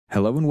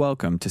Hello and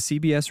welcome to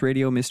CBS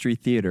Radio Mystery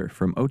Theater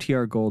from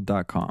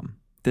OTRGold.com.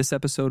 This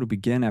episode will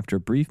begin after a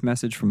brief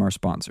message from our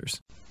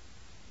sponsors.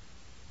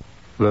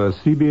 The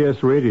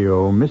CBS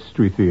Radio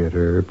Mystery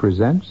Theater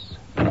presents...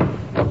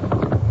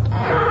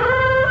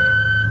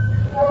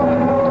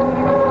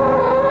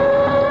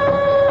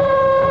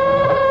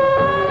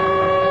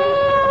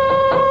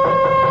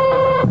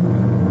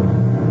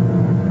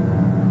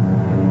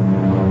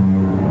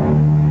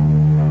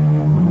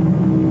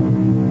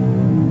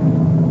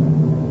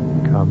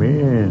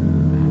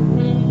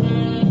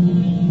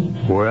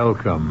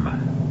 Welcome.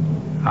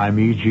 I'm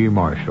E.G.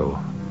 Marshall.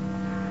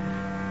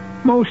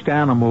 Most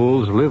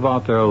animals live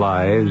out their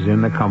lives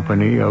in the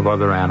company of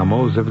other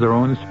animals of their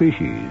own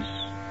species.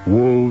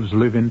 Wolves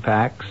live in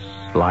packs,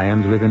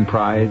 lions live in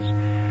prides,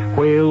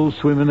 whales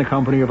swim in the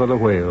company of other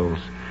whales.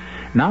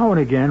 Now and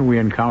again we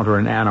encounter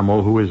an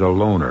animal who is a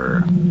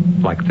loner,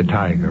 like the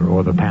tiger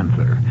or the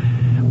panther.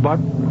 But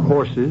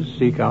horses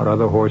seek out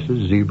other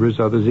horses, zebras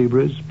other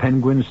zebras,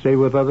 penguins stay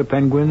with other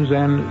penguins,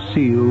 and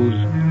seals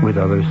with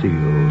other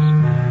seals.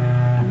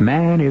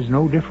 Man is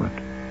no different.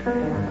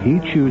 He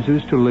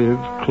chooses to live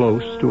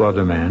close to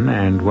other men,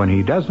 and when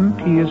he doesn't,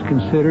 he is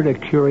considered a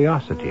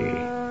curiosity.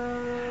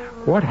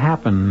 What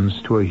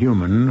happens to a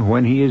human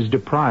when he is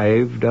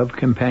deprived of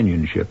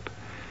companionship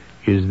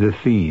is the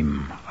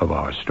theme of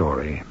our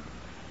story.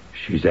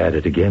 She's at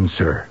it again,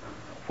 sir.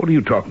 What are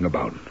you talking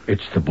about?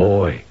 It's the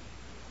boy.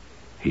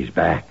 He's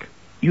back.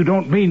 You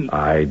don't mean...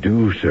 I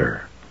do,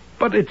 sir.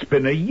 But it's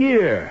been a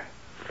year.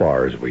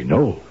 Far as we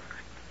know.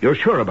 You're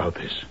sure about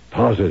this?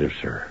 Positive,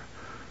 sir.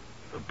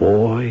 The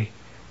boy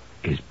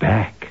is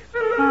back.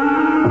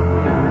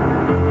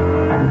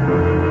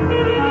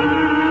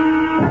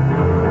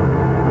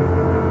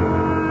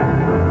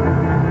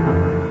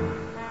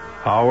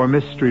 Our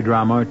mystery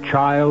drama,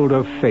 Child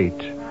of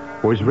Fate,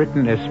 was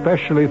written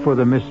especially for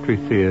the Mystery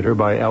Theater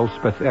by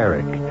Elspeth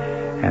Eric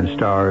and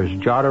stars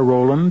Jada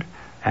Rowland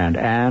and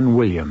Ann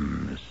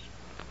Williams.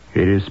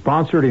 It is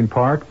sponsored in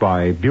part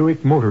by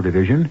Buick Motor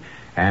Division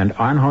and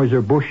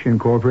Anheuser-Busch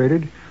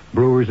Incorporated,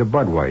 brewers of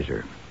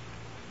Budweiser.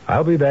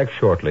 I'll be back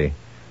shortly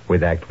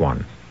with Act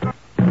One.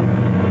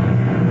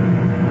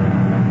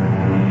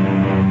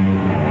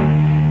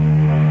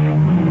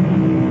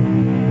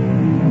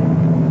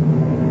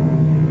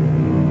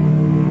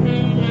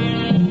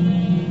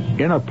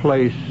 In a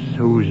place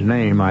whose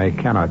name I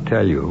cannot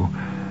tell you,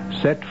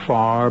 set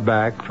far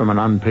back from an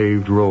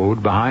unpaved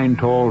road, behind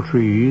tall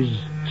trees,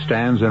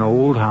 stands an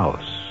old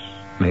house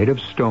made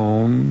of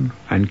stone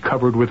and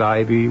covered with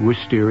ivy,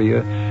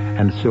 wisteria,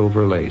 and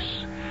silver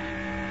lace.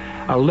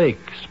 A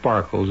lake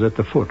sparkles at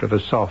the foot of a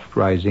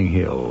soft-rising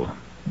hill.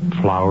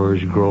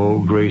 Flowers grow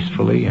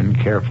gracefully in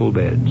careful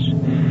beds.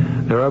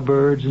 There are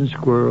birds and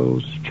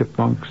squirrels,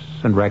 chipmunks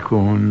and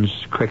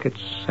raccoons,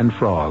 crickets and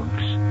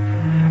frogs.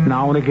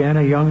 Now and again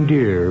a young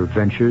deer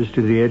ventures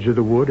to the edge of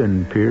the wood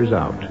and peers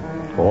out.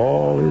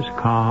 All is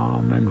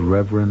calm and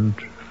reverent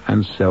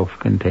and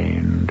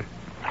self-contained.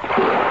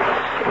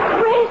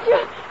 Race you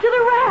to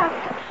the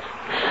raft!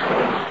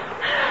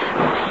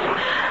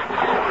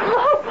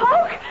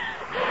 Slowpoke!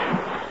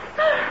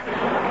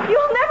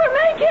 You'll never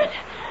make it!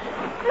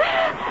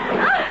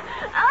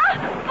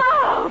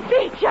 Oh,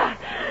 beat ya!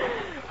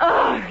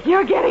 Oh,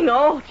 you're getting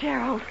old,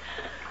 Gerald.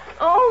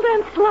 Old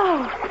and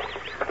slow.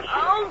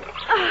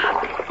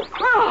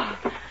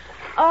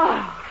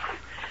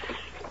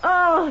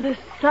 Oh, the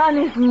sun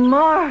is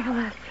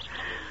marvelous.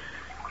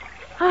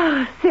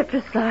 Oh, sit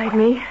beside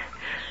me.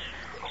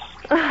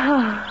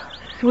 Oh,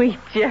 sweet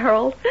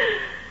Gerald.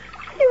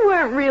 You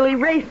weren't really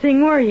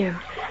racing, were you?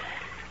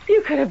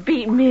 You could have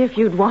beaten me if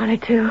you'd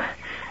wanted to.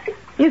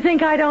 You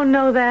think I don't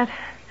know that?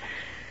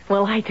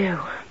 Well, I do.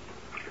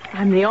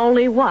 I'm the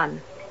only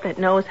one that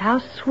knows how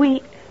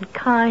sweet and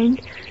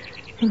kind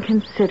and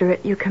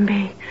considerate you can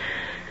be.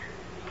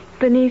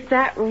 Beneath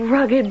that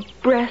rugged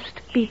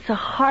breast beats a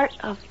heart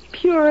of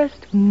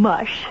purest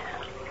mush.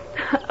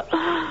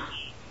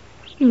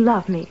 You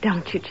love me,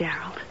 don't you,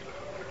 Gerald?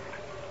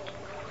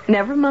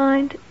 Never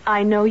mind.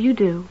 I know you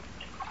do.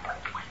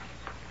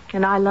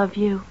 And I love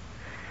you.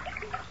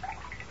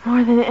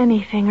 More than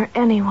anything or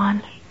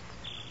anyone.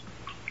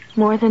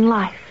 More than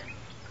life.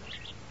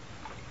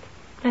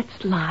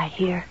 Let's lie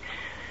here,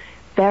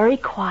 very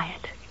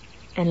quiet,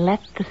 and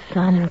let the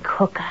sun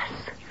cook us.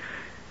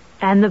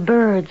 And the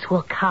birds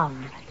will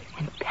come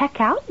and peck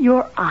out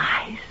your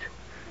eyes.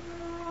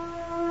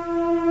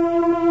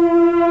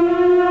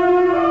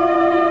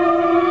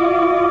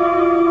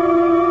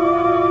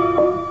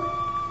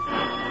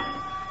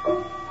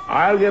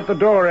 I'll get the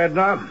door,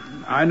 Edna.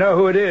 I know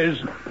who it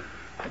is.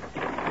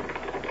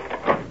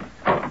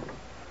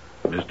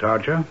 Miss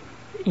Tarcher?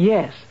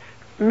 Yes.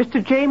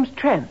 Mr. James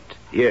Trent.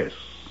 Yes.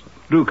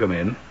 Do come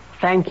in.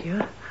 Thank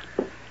you.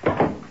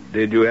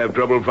 Did you have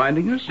trouble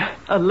finding us?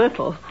 A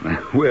little.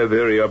 We're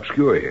very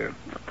obscure here.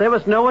 There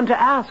was no one to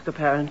ask,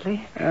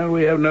 apparently. And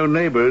we have no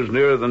neighbors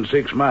nearer than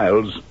 6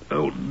 miles.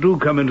 Oh, do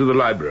come into the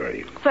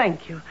library.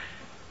 Thank you.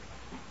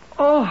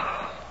 Oh,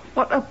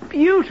 what a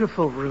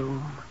beautiful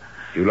room.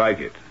 You like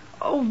it?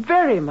 Oh,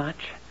 very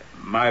much.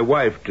 My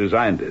wife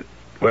designed it.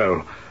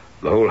 Well,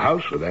 the whole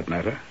house, for that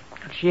matter.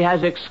 She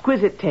has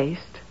exquisite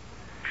taste.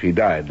 She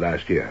died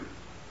last year.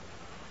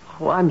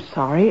 Oh, I'm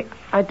sorry.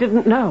 I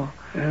didn't know.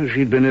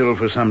 She'd been ill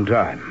for some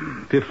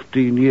time.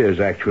 15 years,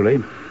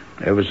 actually.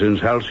 Ever since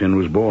Halcyon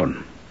was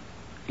born.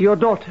 Your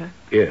daughter?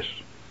 Yes.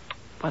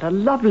 What a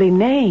lovely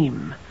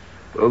name.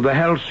 Well, the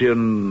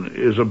Halcyon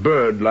is a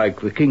bird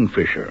like the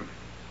kingfisher.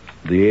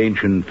 The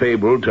ancient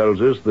fable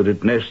tells us that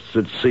it nests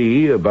at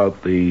sea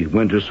about the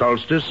winter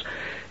solstice,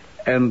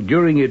 and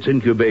during its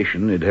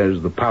incubation it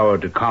has the power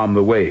to calm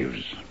the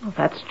waves. Oh,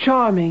 that's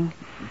charming.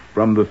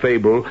 From the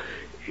fable,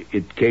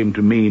 it came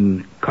to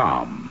mean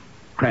calm,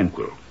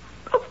 tranquil.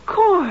 Of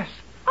course.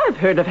 I've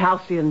heard of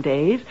halcyon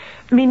days,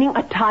 meaning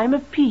a time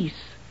of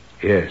peace.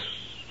 Yes,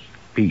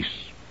 peace.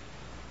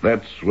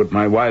 That's what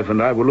my wife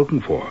and I were looking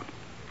for.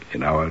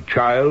 In our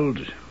child,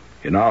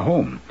 in our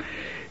home.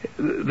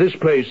 This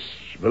place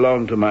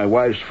belonged to my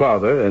wife's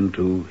father and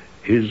to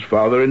his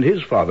father and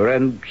his father,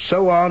 and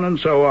so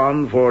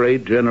on for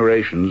 8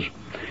 generations.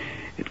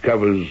 It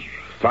covers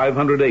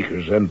 500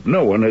 acres, and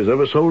no one has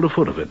ever sold a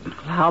foot of it.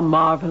 How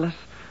marvelous.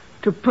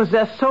 To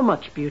possess so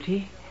much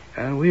beauty.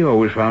 And we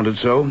always found it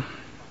so.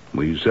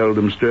 We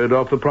seldom stirred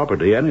off the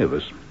property, any of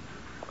us.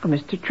 Oh,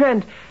 Mr.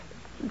 Trent,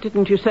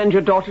 didn't you send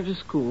your daughter to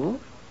school?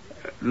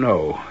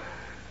 No,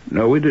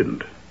 we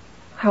didn't.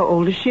 How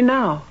old is she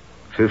now?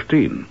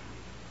 15.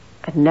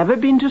 Had never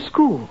been to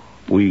school.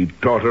 We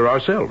taught her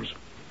ourselves.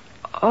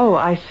 Oh,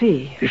 I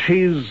see.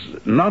 She's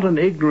not an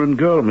ignorant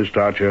girl, Miss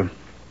Archer.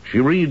 She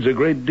reads a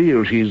great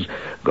deal. She's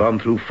gone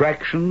through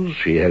fractions.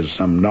 She has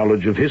some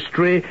knowledge of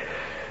history.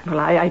 Well,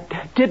 I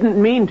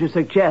didn't mean to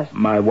suggest.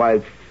 My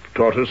wife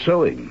taught her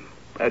sewing.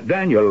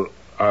 Daniel,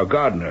 our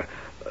gardener,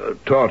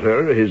 taught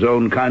her his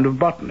own kind of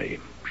botany.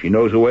 She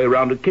knows her way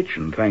around a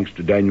kitchen, thanks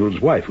to Daniel's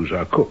wife, who's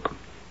our cook.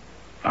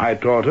 I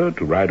taught her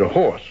to ride a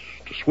horse,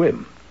 to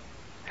swim.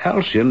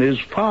 Halcyon is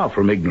far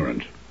from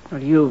ignorant.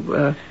 Well,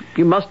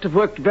 you must have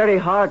worked very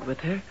hard with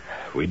her.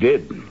 We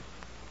did.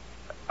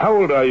 How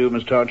old are you,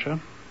 Miss Archer?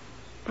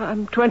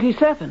 I'm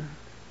 27.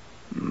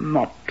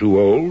 Not too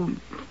old.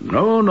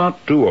 No,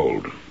 not too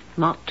old.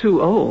 Not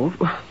too old?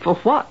 For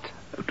what?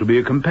 To be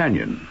a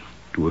companion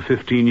to a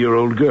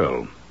 15-year-old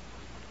girl.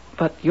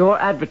 But your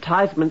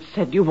advertisement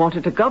said you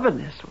wanted a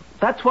governess.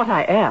 That's what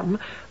I am.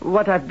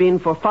 What I've been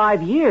for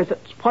 5 years.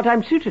 That's what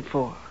I'm suited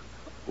for.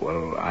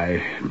 Well,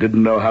 I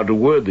didn't know how to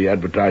word the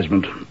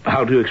advertisement.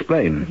 How to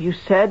explain? You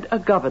said a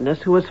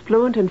governess who was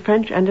fluent in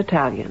French and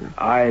Italian.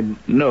 I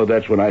know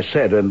that's what I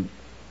said, and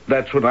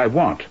that's what I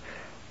want.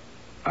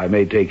 I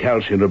may take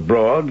Halcyon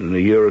abroad in a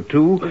year or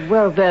 2.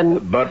 Well, then...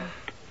 But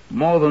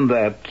more than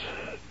that,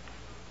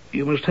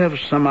 you must have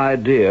some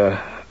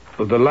idea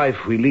of the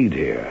life we lead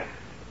here.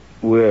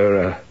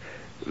 We're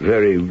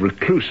very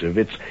reclusive.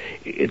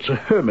 It's a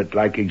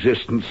hermit-like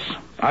existence,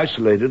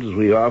 isolated as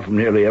we are from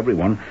nearly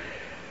everyone.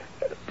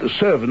 The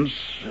servants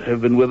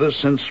have been with us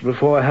since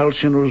before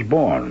Halcyon was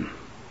born.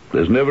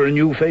 There's never a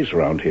new face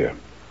around here.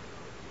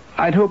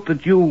 I'd hope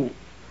that you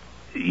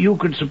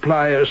could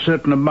supply a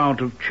certain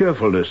amount of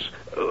cheerfulness.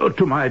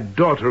 To my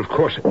daughter, of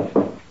course.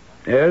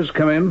 Yes,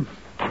 come in.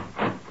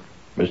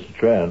 Mr.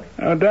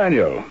 Trent.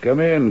 Daniel, come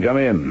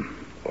in.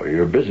 Oh,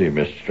 you're busy,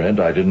 Mr. Trent.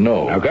 I didn't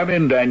know. Now, come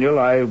in, Daniel.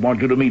 I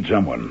want you to meet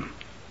someone.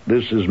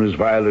 This is Miss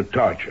Violet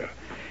Archer.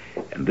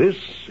 And this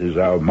is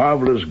our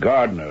marvelous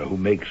gardener who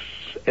makes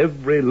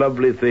every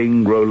lovely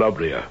thing grow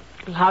lovelier.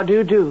 How do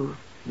you do?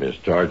 Miss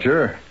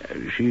Archer.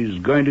 She's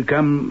going to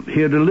come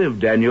here to live,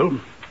 Daniel.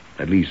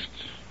 At least,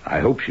 I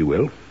hope she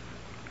will.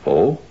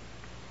 Oh?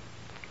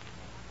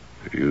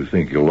 You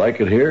think you'll like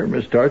it here,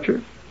 Miss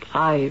Archer?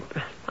 I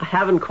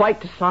haven't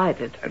quite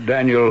decided.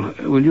 Daniel,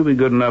 will you be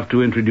good enough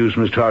to introduce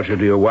Miss Archer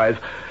to your wife?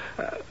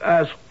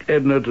 Ask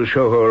Edna to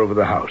show her over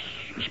the house,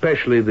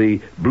 especially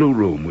the blue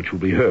room, which will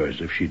be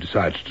hers if she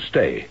decides to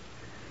stay.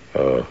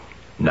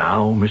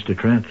 Now, Mr.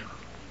 Trent?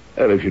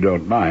 Well, if you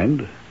don't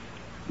mind.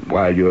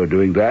 While you're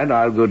doing that,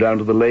 I'll go down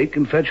to the lake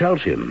and fetch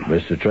Halcyon.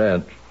 Mr.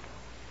 Trent,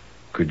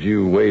 could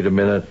you wait a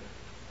minute?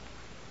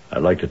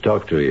 I'd like to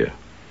talk to you.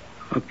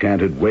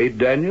 Can't it wait,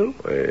 Daniel?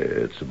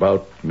 It's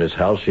about Miss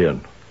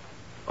Halcyon.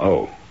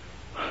 Oh.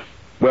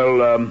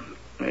 Well,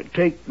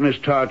 take Miss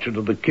Archer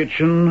to the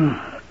kitchen,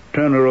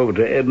 turn her over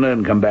to Edna,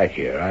 and come back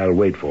here. I'll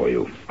wait for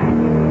you.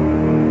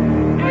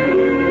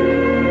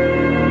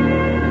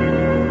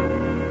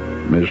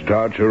 Miss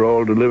Archer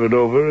all delivered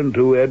over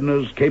into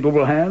Edna's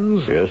capable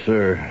hands? Yes,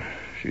 sir.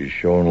 She's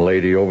shown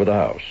Lady over the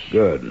house.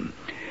 Good.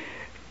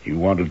 You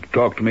wanted to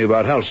talk to me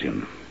about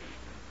Halcyon?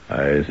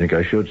 I think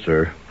I should,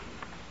 sir.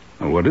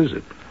 Well, what is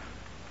it?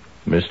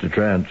 Mr.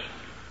 Trent.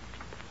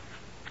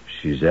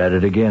 She's at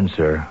it again,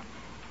 sir.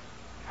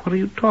 What are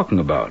you talking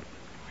about?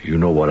 You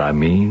know what I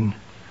mean.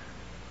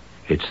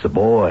 It's the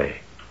boy.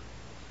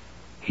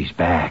 He's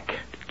back.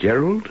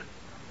 Gerald?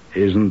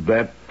 Isn't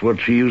that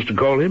what she used to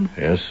call him?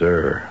 Yes,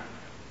 sir.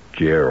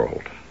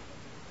 Gerald.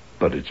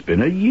 But it's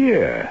been a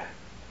year.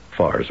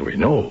 Far as we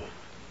know.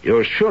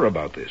 You're sure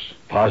about this?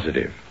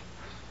 Positive.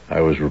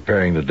 I was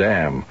repairing the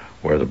dam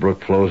where the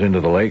brook flows into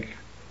the lake.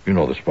 You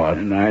know the spot.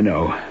 And I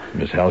know.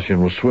 Miss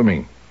Halcyon was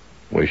swimming,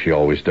 the way she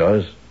always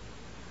does.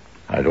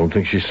 I don't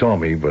think she saw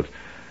me, but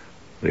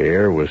the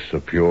air was so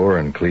pure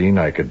and clean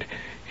I could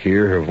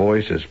hear her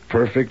voice as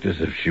perfect as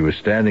if she was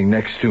standing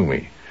next to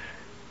me.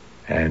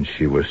 And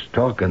she was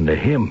talking to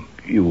him.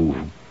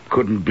 You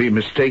couldn't be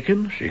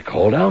mistaken? She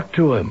called out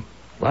to him,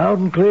 loud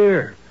and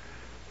clear.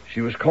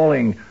 She was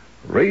calling,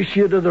 "Race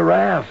you to the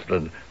raft,"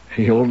 and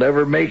 "You'll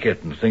never make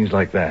it," and things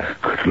like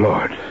that. Good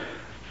Lord.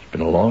 It's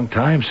been a long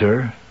time,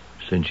 sir,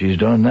 since she's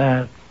done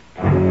that.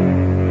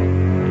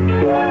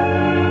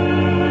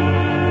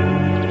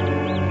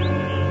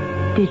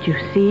 Did you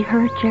see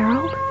her,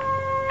 Gerald?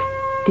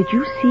 Did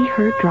you see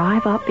her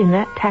drive up in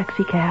that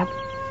taxicab?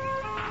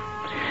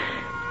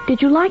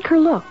 Did you like her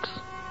looks?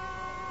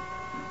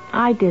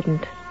 I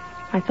didn't.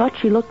 I thought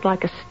she looked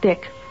like a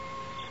stick.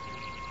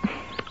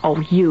 Oh,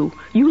 you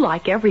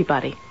like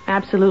everybody.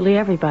 Absolutely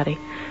everybody.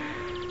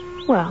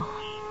 Well,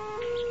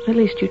 at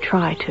least you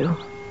try to.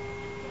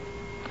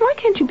 Why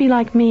can't you be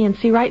like me and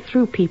see right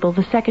through people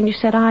the second you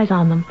set eyes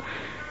on them?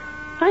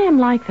 I am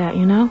like that,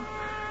 you know.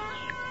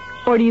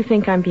 Or do you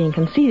think I'm being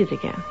conceited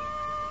again?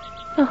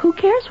 Well, who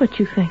cares what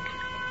you think?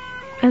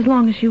 As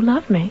long as you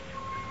love me.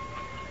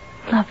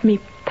 Love me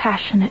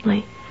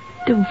passionately,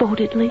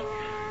 devotedly,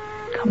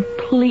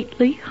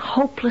 completely,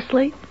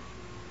 hopelessly.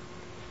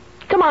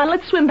 Come on,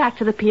 let's swim back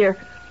to the pier.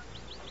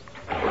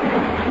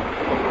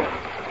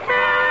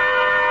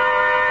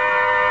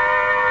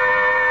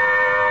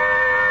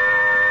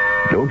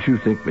 Don't you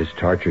think Miss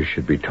Tarcher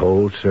should be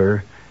told,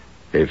 sir,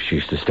 if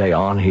she's to stay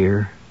on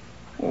here?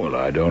 Well,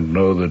 I don't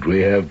know that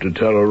we have to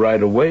tell her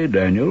right away,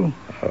 Daniel.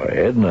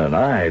 Edna and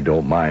I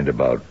don't mind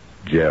about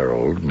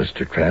Gerald,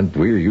 Mr. Trent.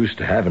 We're used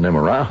to having him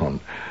around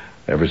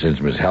ever since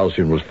Miss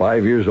Halcyon was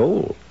 5 years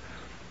old.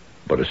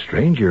 But a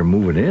stranger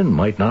moving in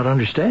might not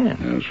understand.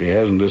 Well, she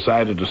hasn't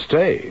decided to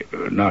stay.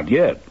 Not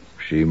yet.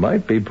 She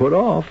might be put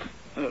off.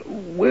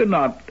 We're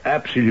not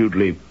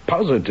absolutely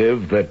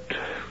positive that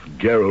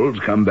Gerald's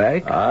come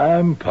back.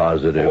 I'm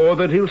positive. Or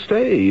that he'll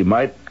stay. He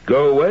might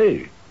go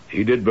away.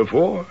 He did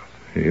before.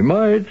 He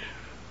might.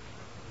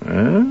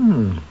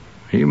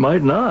 He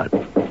might not.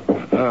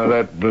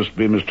 That must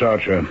be Miss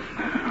Tarcher.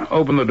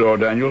 Open the door,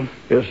 Daniel.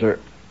 Yes, sir.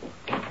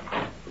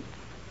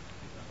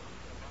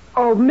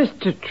 Oh,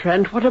 Mr.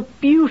 Trent, what a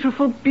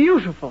beautiful,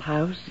 beautiful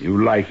house.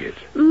 You like it?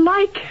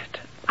 Like it.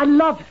 I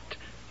love it.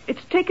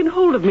 It's taken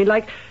hold of me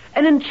like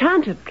an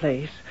enchanted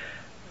place.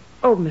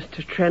 Oh,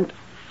 Mr. Trent,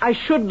 I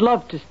should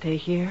love to stay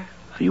here.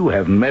 You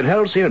haven't met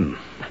Halcyon.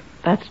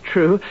 That's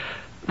true,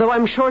 though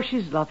I'm sure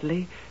she's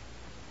lovely.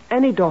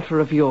 Any daughter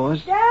of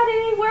yours.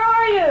 Daddy, where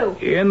are you?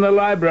 In the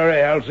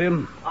library,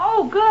 Halcyon.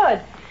 Oh,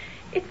 good.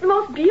 It's the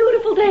most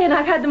beautiful day, and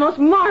I've had the most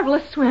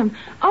marvelous swim.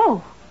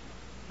 Oh,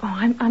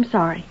 I'm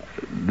sorry.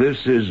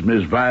 This is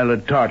Miss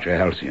Violet Tarcher,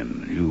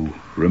 Halcyon. You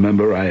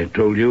remember I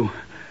told you?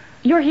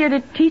 You're here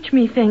to teach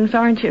me things,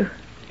 aren't you?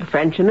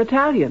 French and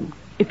Italian,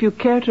 if you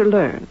care to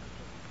learn.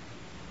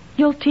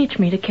 You'll teach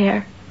me to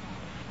care.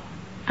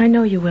 I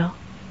know you will.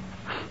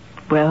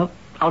 Well,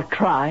 I'll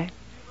try.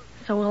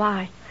 So will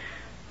I.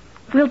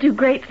 We'll do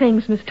great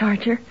things, Miss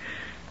Tarcher.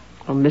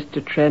 Oh,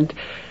 Mr. Trent,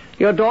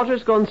 your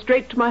daughter's gone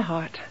straight to my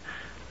heart.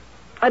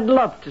 I'd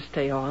love to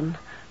stay on,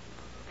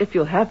 if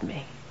you'll have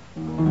me.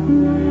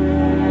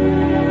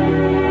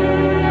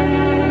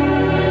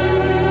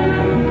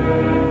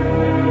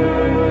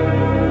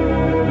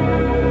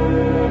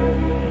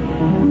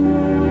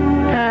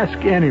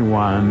 Ask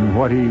anyone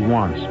what he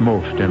wants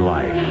most in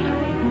life.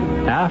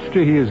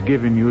 After he has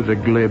given you the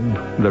glib,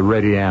 the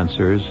ready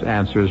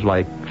answers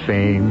like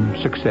fame,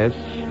 success,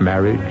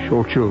 marriage,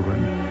 or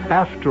children,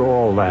 after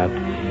all that,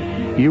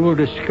 you will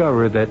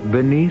discover that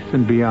beneath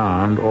and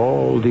beyond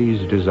all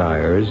these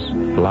desires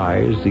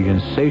lies the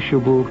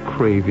insatiable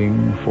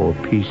craving for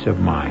peace of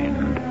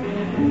mind.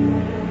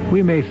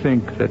 We may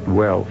think that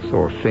wealth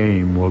or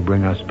fame will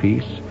bring us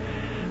peace,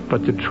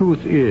 but the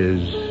truth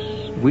is,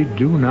 we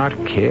do not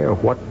care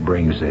what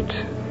brings it,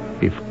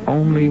 if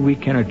only we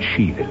can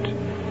achieve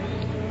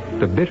it.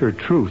 The bitter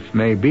truth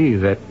may be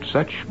that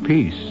such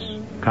peace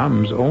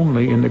comes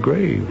only in the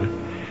grave.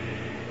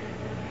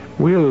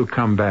 We'll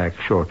come back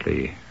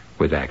shortly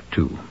with Act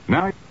 2.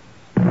 Now...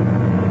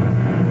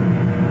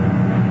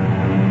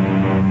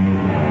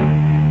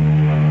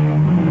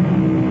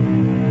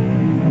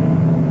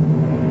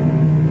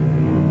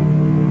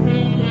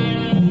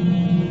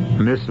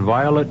 Miss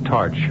Violet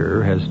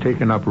Tarcher has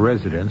taken up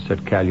residence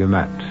at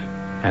Calumet,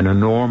 an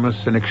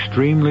enormous and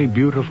extremely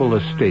beautiful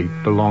estate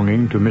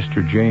belonging to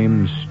Mr.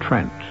 James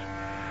Trent.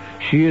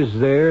 She is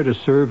there to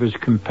serve as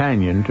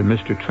companion to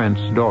Mr.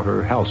 Trent's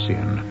daughter,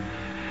 Halcyon.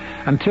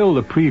 Until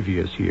the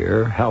previous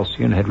year,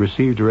 Halcyon had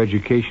received her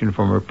education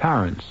from her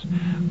parents,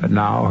 but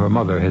now her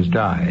mother has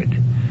died.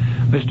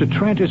 Mr.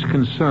 Trent is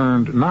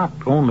concerned not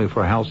only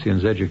for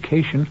Halcyon's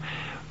education,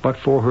 but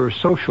for her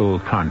social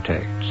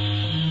contacts,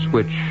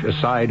 which,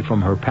 aside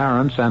from her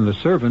parents and the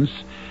servants,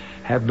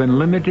 have been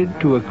limited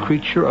to a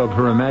creature of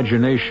her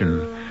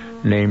imagination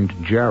named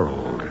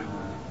Gerald.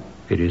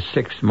 It is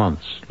 6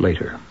 months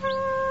later.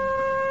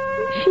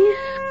 She's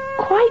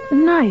quite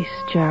nice,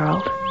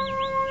 Gerald.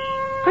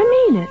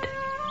 I mean it.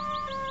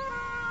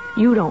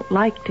 You don't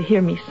like to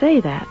hear me say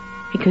that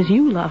because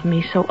you love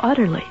me so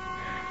utterly.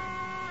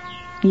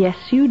 Yes,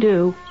 you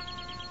do.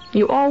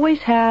 You always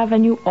have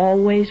and you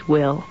always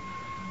will.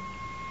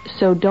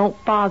 So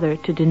don't bother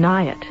to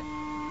deny it.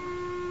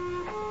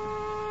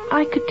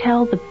 I could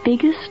tell the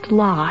biggest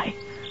lie,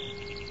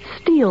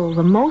 steal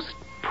the most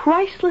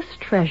priceless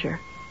treasure,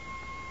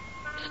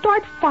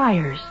 start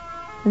fires,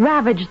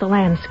 ravage the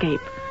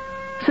landscape,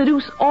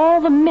 seduce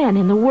all the men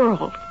in the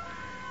world.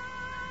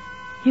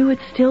 You would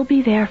still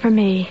be there for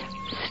me,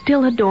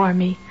 still adore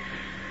me,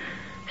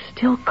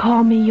 still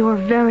call me your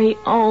very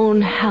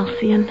own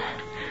Halcyon.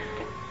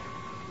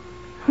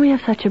 We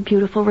have such a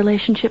beautiful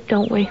relationship,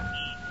 don't we?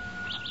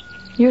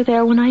 You're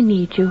there when I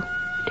need you,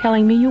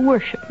 telling me you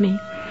worship me.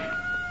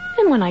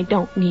 And when I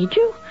don't need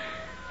you,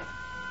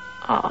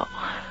 oh,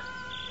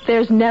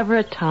 there's never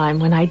a time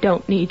when I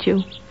don't need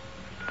you.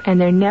 And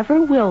there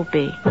never will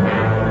be.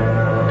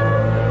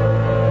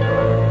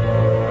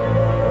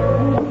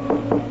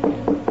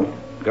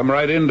 Come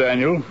right in,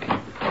 Daniel.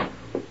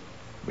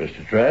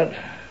 Mr. Trent,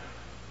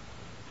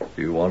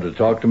 do you want to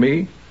talk to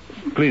me?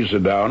 Please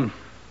sit down.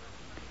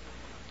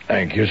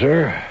 Thank you,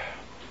 sir.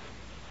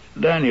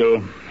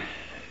 Daniel,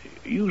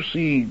 you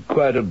see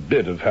quite a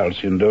bit of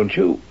Halcyon, don't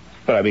you?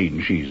 I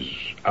mean, she's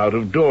out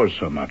of doors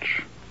so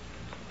much.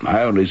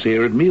 I only see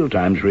her at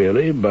mealtimes,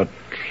 really, but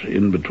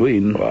in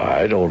between. Well,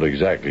 I don't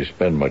exactly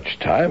spend much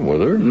time with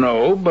her.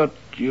 No, but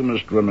you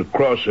must run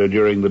across her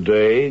during the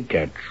day,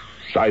 catch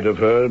sight of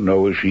her,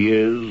 know where she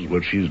is,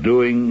 what she's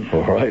doing.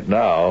 Well, right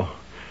now,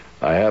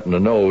 I happen to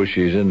know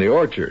she's in the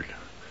orchard.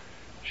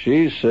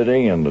 She's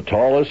sitting in the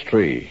tallest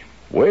tree,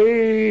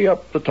 way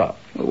up the top.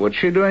 Well, what's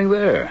she doing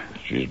there?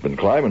 She's been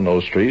climbing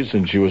those trees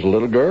since she was a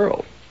little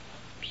girl.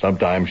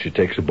 Sometimes she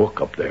takes a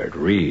book up there to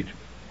read.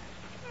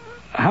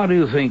 How do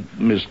you think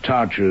Miss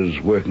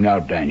Tarcher's working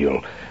out,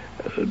 Daniel?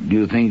 Do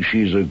you think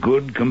she's a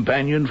good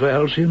companion for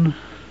Halcyon?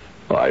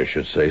 I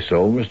should say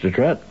so, Mr.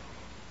 Trent.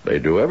 They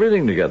do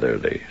everything together.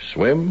 They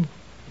swim,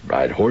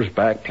 ride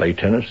horseback, play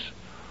tennis,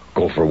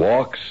 go for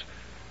walks.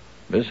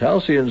 Miss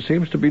Halcyon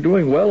seems to be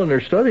doing well in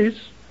her studies.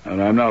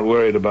 And I'm not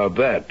worried about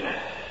that.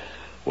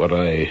 What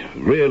I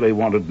really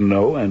wanted to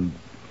know, and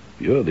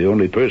you're the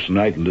only person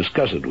I can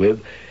discuss it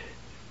with,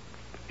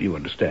 you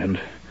understand?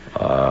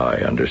 I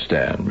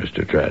understand,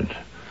 Mr. Trent.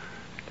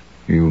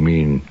 You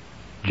mean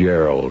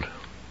Gerald?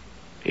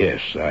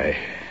 Yes, I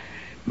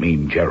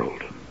mean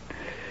Gerald.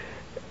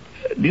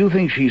 Do you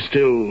think she's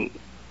still...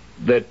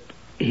 that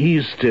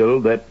he's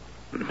still... that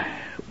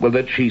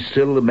she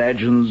still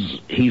imagines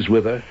he's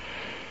with her?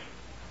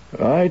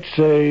 I'd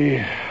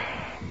say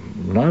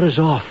not as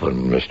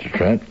often, Mr.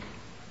 Trent.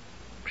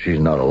 She's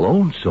not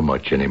alone so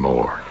much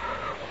anymore.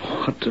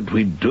 What did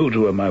we do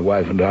to her, my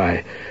wife and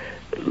I?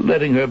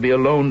 Letting her be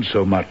alone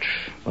so much.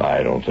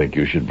 I don't think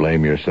you should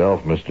blame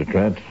yourself, Mr.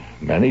 Trent.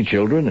 Many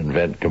children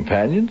invent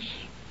companions.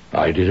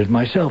 I did it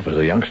myself as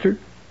a youngster.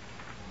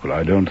 Well,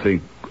 I don't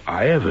think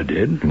I ever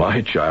did.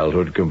 My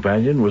childhood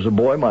companion was a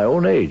boy my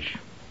own age.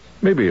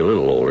 Maybe a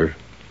little older.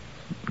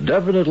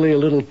 Definitely a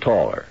little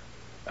taller.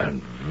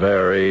 And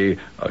very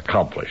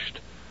accomplished.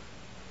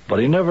 But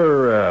he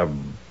never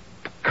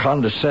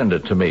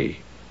condescended to me.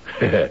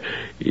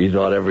 He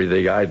thought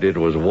everything I did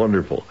was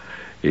wonderful.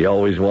 He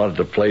always wanted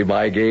to play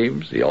my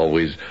games. He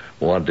always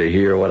wanted to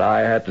hear what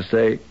I had to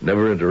say.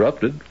 Never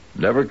interrupted.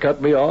 Never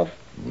cut me off.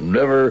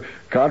 Never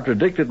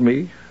contradicted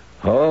me.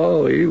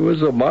 Oh, he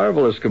was a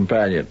marvelous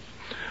companion.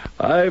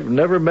 I've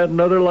never met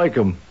another like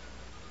him.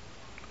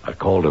 I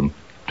called him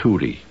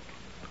Tootie.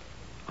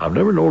 I've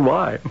never known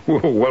why.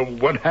 Well,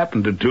 what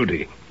happened to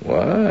Tootie?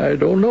 Why, I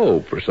don't know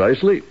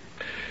precisely.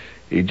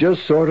 He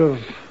just sort of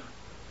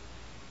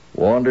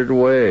wandered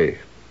away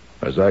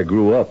as I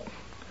grew up.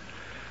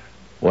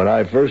 When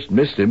I first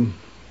missed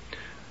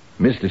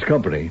his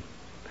company,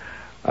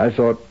 I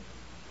thought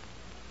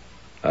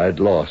I'd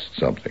lost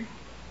something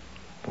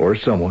or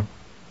someone.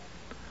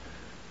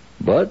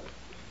 But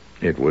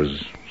it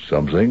was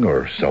something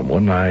or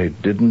someone I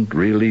didn't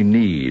really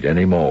need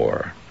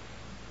anymore.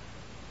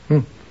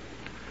 It's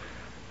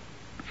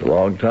a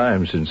long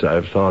time since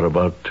I've thought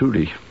about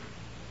Tootie.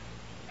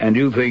 And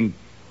you think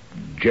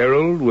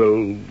Gerald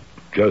will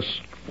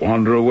just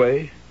wander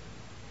away?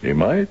 He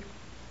might.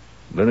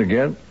 Then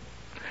again,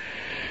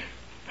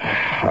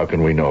 how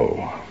can we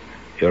know?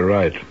 You're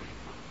right.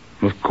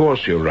 Of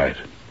course you're right.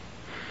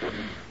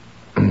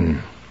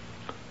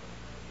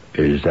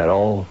 Is that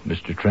all,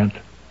 Mr. Trent?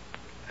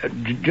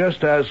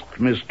 Just ask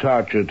Miss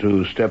Tarcher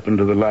to step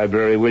into the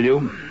library, will you?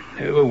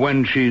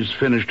 When she's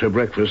finished her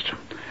breakfast.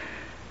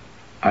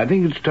 I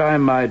think it's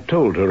time I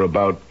told her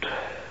about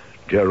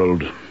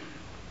Gerald.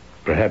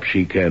 Perhaps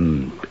she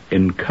can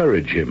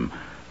encourage him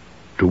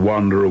to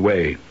wander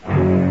away.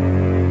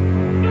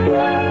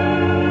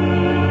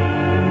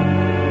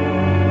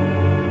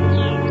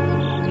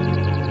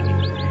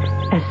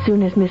 As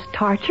soon as Miss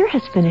Tarcher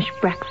has finished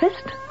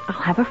breakfast,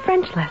 I'll have a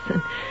French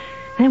lesson.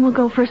 Then we'll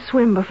go for a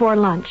swim before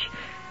lunch.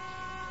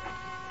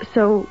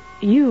 So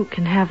you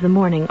can have the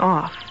morning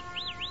off.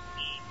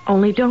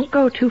 Only don't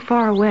go too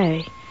far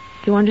away.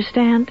 You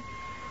understand?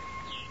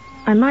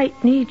 I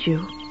might need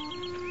you.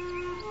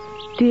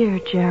 Dear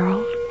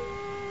Gerald.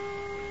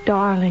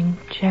 Darling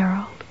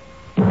Gerald.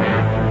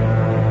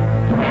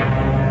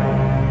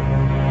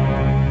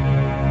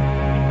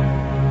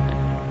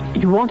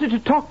 You wanted to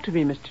talk to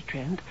me, Mr.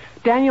 Trent.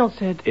 Daniel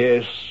said...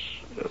 Yes,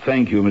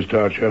 thank you, Miss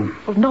Archer.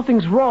 Well,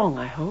 nothing's wrong,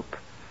 I hope.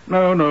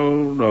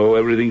 No,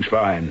 everything's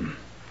fine.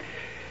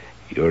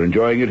 You're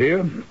enjoying it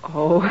here?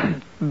 Oh,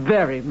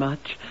 very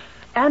much.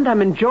 And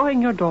I'm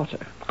enjoying your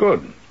daughter.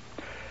 Good.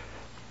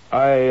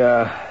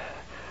 I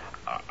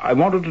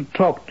wanted to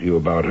talk to you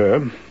about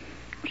her.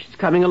 She's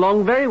coming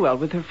along very well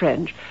with her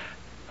French.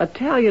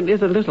 Italian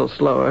is a little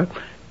slower.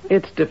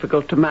 It's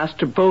difficult to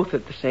master both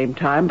at the same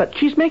time, but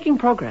she's making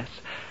progress.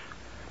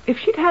 If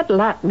she'd had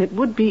Latin, it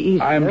would be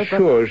easier. I'm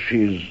sure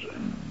she's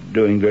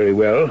doing very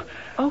well.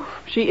 Oh,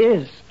 she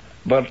is.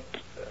 But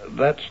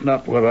that's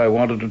not what I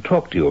wanted to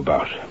talk to you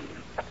about.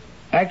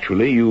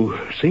 Actually, you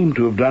seem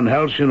to have done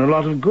Halcyon a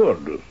lot of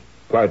good,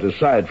 quite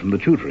aside from the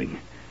tutoring.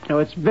 Oh,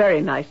 it's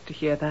very nice to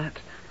hear that.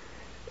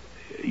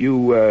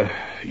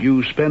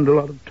 You spend a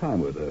lot of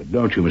time with her,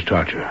 don't you, Miss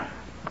Archer?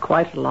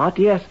 Quite a lot,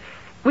 yes.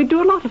 We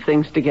do a lot of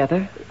things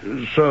together.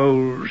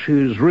 So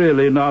she's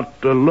really not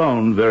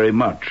alone very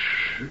much,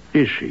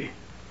 is she?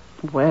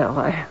 Well,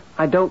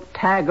 I don't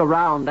tag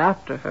around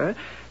after her.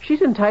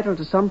 She's entitled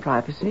to some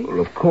privacy. Well,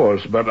 of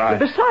course, but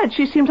Besides,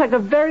 she seems like a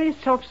very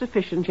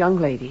self-sufficient young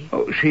lady.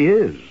 Oh, she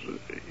is,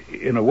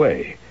 in a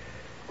way.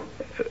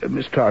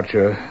 Miss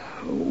Archer,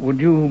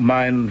 would you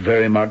mind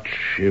very much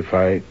if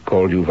I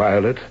called you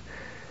Violet?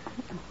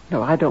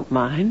 No, I don't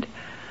mind.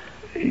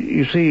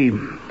 You see,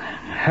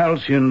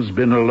 Halcyon's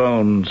been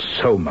alone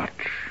so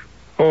much,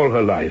 all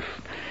her life.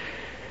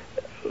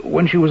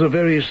 When she was a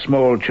very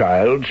small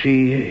child,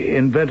 she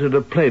invented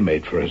a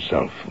playmate for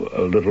herself,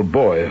 a little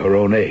boy her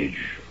own age.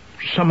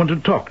 Someone to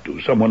talk to,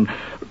 someone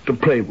to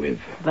play with.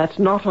 That's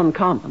not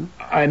uncommon.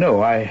 I know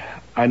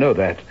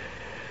that.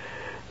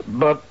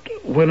 But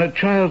when a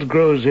child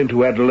grows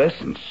into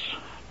adolescence,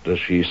 does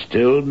she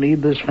still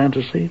need this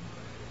fantasy?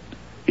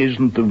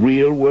 Isn't the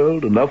real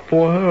world enough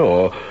for her,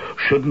 or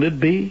shouldn't it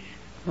be?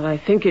 Well, I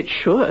think it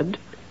should.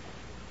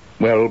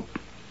 Well,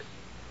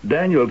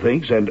 Daniel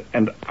thinks,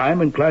 and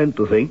I'm inclined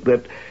to think,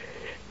 that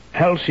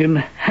Halcyon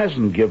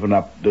hasn't given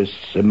up this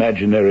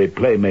imaginary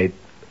playmate.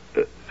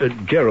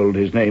 Gerald,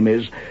 his name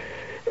is.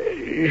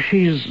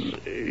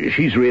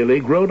 She's really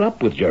grown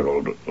up with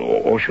Gerald.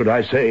 Or should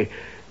I say,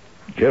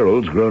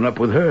 Gerald's grown up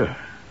with her.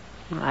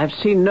 I've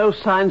seen no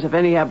signs of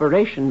any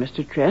aberration,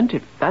 Mr. Trent,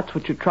 if that's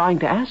what you're trying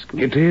to ask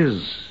me. It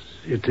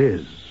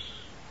is.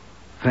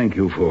 Thank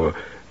you for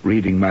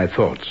reading my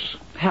thoughts.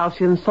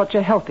 Halcyon's such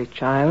a healthy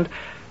child.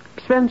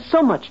 Spends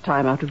so much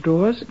time out of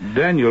doors.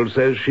 Daniel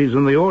says she's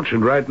in the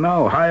orchard right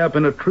now, high up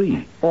in a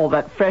tree. All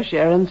that fresh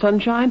air and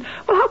sunshine.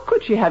 Well, how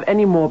could she have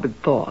any morbid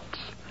thoughts?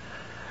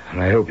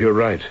 And I hope you're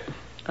right.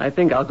 I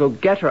think I'll go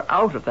get her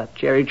out of that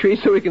cherry tree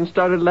so we can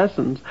start her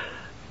lessons.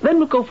 Then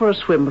we'll go for a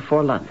swim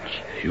before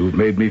lunch. You've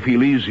made me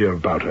feel easier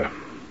about her.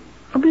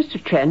 Oh,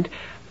 Mr. Trent,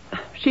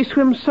 she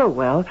swims so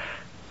well.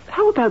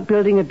 How about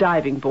building a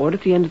diving board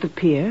at the end of the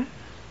pier?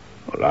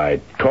 Well, I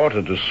taught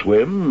her to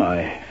swim.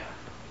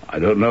 I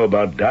don't know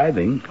about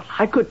diving.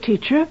 I could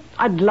teach her.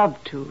 I'd love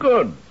to.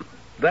 Good.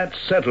 That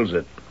settles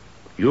it.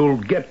 You'll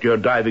get your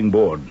diving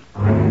board.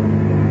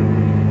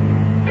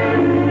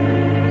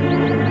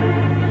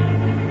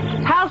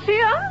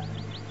 Halcyon?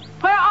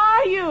 Where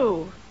are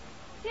you?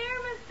 Here,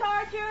 Miss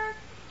Archer.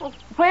 Well,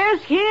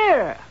 where's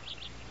here?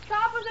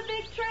 Top of the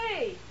big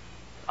tree.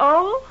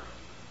 Oh?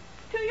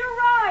 To your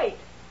right.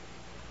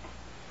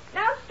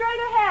 Now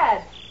straight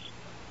ahead.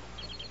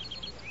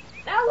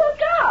 Now look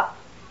up.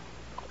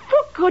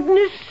 For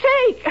goodness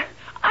sake!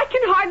 I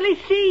can hardly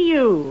see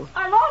you.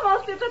 I'm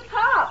almost at the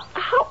top.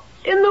 How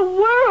in the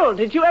world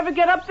did you ever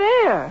get up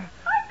there?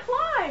 I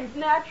climbed,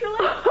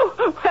 naturally.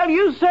 Well,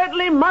 you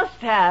certainly must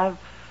have.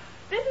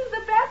 This is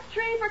the best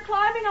tree for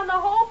climbing on the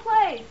whole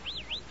place.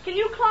 Can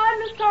you climb,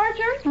 Miss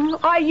Archer?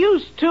 I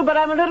used to, but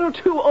I'm a little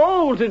too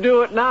old to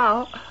do it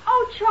now.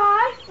 Oh,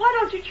 try. Why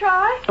don't you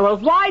try? Well,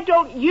 why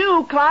don't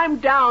you climb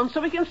down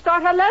so we can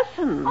start our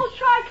lessons? Oh,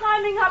 try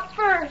climbing up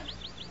first.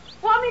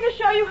 Want me to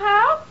show you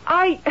how?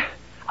 I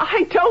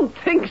don't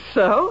think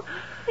so.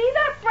 See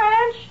that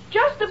branch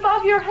just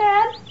above your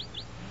head?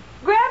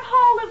 Grab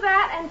hold of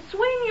that and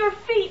swing your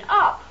feet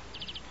up.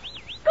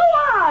 Go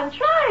on,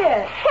 try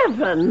it.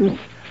 Heavens.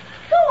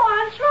 Go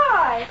on,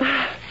 try.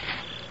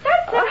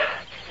 That's it.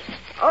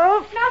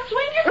 Now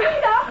swing your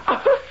feet up.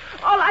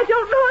 I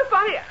don't know if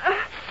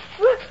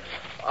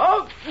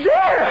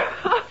there.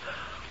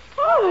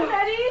 Was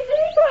that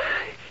easy?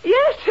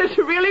 Yes,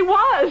 it really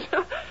was.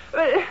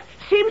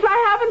 Seems I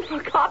haven't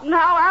forgotten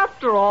how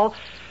after all.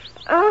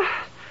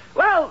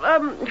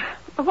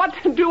 What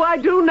do I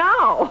do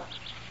now?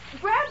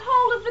 Grab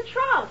hold of the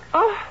trunk.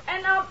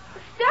 And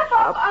step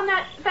up on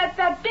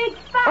that big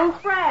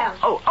fat branch.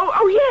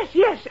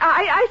 Yes,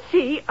 I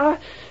see.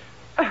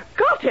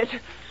 Got it.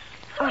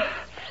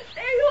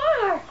 There you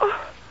are.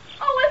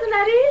 Isn't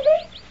that easy?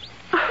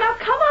 Now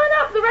come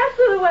up the rest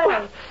of the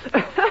way.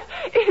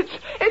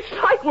 It's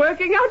like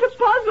working out a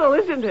puzzle,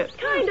 isn't it?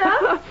 Kind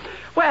of.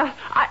 Well,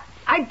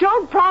 I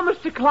don't promise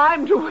to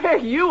climb to where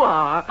you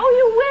are. Oh,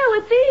 you will.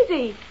 It's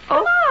easy.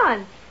 Come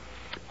on.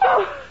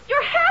 Oh.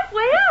 You're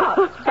halfway up.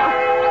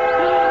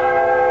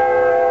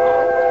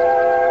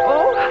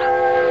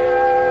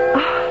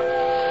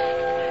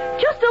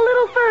 Just a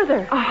little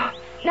further.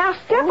 Now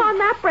step on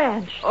that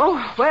branch.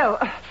 Oh, well,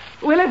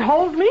 will it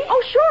hold me?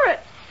 Oh, sure.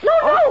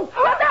 No,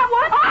 not that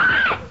one.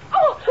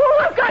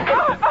 I've got you.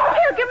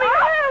 Here, give me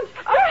your hand.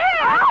 Your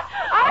hand.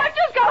 I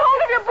just got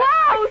hold of your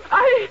blouse.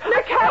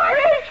 I can't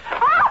reach.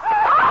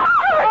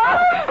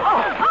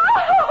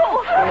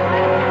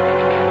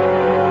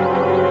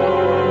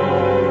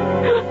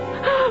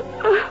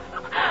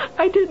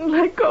 I didn't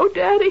let go,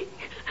 Daddy.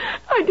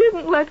 I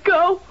didn't let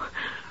go.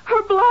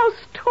 Her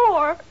blouse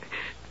tore.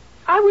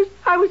 I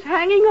was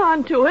hanging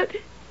on to it,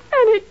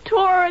 and it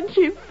tore and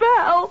she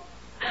fell.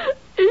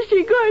 Is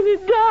she going to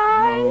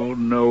die? Oh,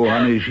 no,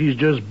 honey. She's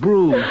just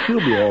bruised. She'll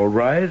be all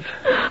right.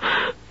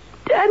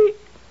 Daddy,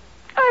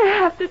 I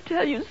have to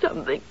tell you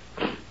something.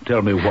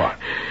 Tell me what?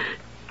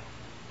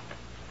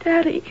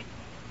 Daddy,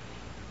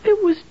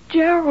 it was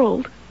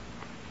Gerald.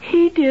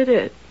 He did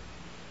it.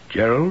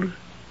 Gerald?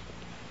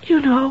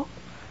 You know,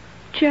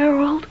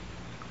 Gerald.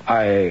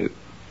 I've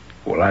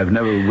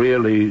never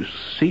really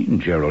seen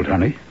Gerald,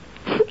 honey.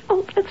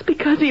 Oh, that's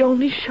because he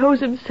only shows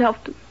himself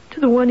to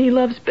the one he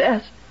loves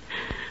best.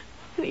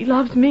 And he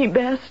loves me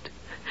best.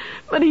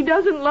 But he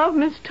doesn't love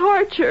Miss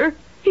Torture.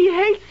 He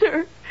hates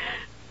her.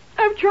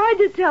 I've tried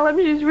to tell him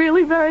she's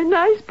really very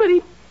nice, but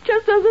he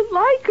just doesn't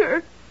like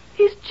her.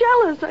 He's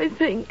jealous, I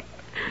think.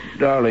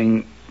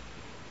 Darling,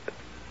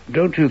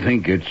 don't you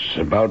think it's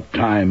about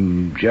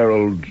time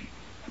Gerald...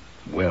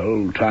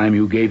 Well, time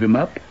you gave him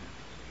up?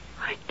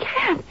 I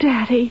can't,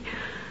 Daddy.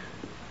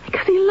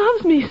 Because he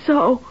loves me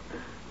so.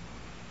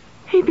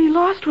 He'd be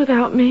lost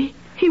without me.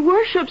 He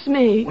worships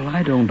me. Well,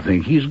 I don't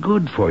think he's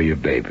good for you,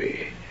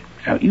 baby.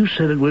 Now, you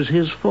said it was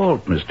his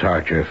fault Miss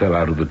Tarcher fell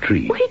out of the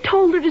tree. Well, he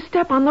told her to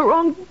step on the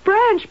wrong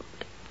branch.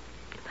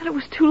 That it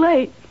was too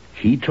late.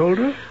 He told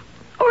her?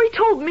 Or he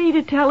told me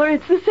to tell her.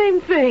 It's the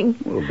same thing.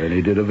 Well, then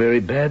he did a very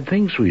bad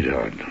thing,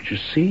 sweetheart. Don't you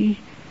see?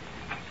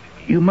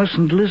 You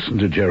mustn't listen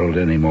to Gerald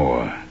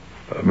anymore.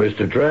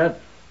 Mr. Trent?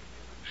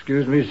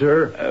 Excuse me,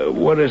 sir.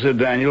 What is it,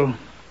 Daniel?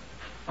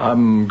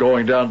 I'm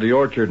going down to the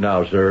orchard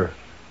now, sir.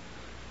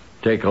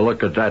 Take a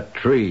look at that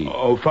tree.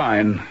 Oh,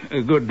 fine.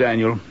 Good,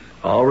 Daniel.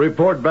 I'll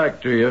report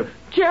back to you.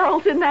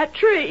 Gerald's in that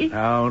tree.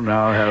 Now,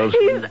 Halsey.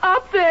 He's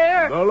up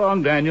there. Go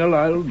along, Daniel.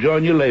 I'll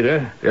join you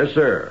later. Yes,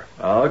 sir.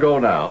 I'll go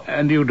now.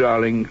 And you,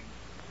 darling,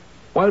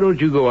 why don't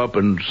you go up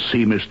and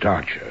see Miss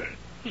Tarcher?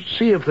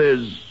 See if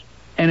there's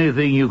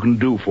anything you can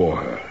do for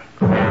her.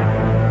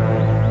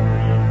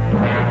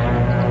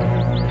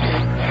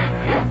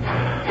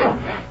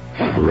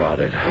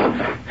 Rotted.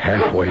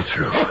 Halfway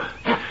through.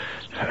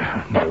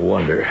 No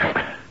wonder.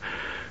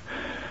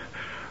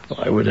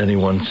 Why would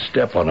anyone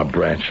step on a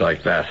branch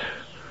like that?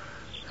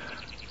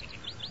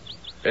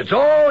 It's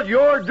all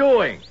your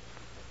doing.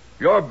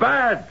 You're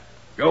bad.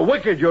 You're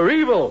wicked. You're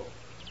evil.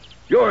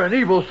 You're an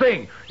evil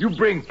thing. You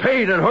bring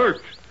pain and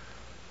hurt.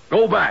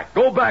 Go back.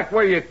 Go back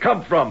where you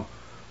come from.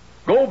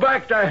 Go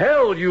back to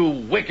hell, you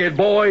wicked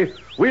boy.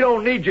 We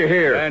don't need you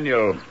here.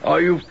 Daniel. Oh,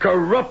 you've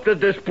corrupted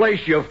this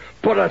place. You've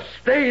put a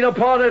stain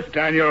upon it.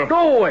 Daniel.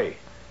 Go away.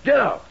 Get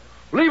out.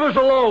 Leave us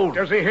alone.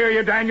 Does he hear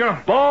you, Daniel?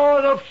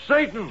 Born of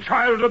Satan.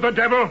 Child of the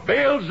devil.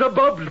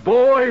 Beelzebub's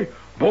boy.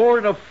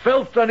 Born of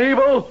filth and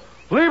evil.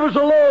 Leave us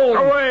alone.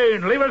 Go away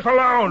and leave us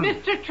alone.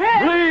 Mr.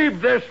 Trent.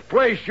 Leave this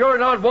place. You're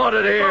not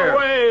wanted here. Go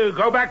away.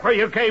 Go back where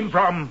you came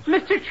from.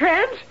 Mr.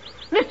 Trent?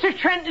 Mr.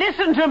 Trent,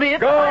 listen to me.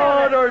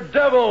 God or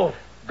devil,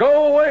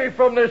 go away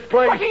from this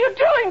place. What are you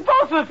doing,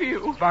 both of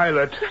you?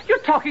 Violet. You're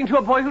talking to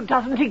a boy who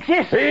doesn't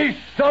exist. He's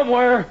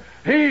somewhere.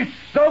 He's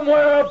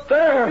somewhere up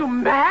there. You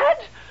mad?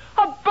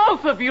 Are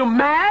both of you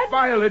mad?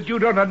 Violet, you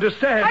don't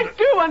understand. I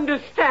do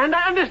understand.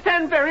 I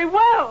understand very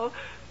well.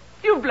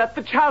 You've let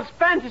the child's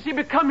fantasy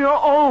become your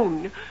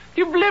own.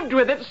 You've lived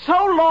with it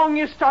so long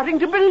you're starting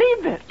to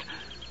believe it.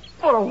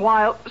 For a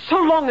while, so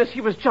long as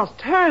he was just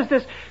hers,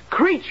 this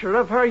creature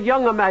of her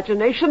young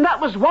imagination,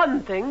 that was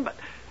one thing.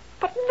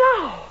 But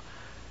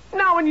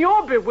now in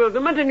your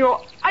bewilderment and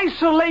your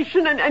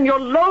isolation and your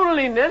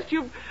loneliness,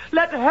 you've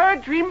let her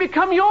dream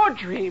become your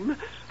dream.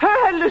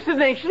 Her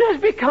hallucination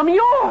has become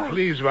yours.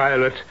 Please,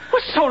 Violet.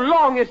 Well, so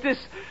long as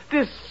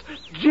this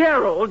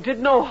Gerald did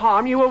no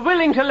harm, you were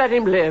willing to let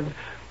him live.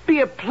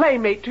 Be a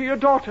playmate to your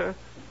daughter,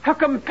 her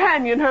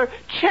companion, her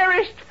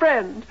cherished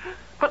friend.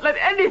 But let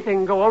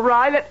anything go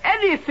awry, let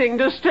anything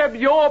disturb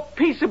your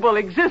peaceable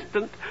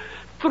existence,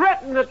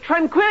 threaten the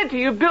tranquility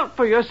you've built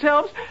for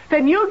yourselves,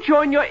 then you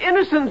join your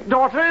innocent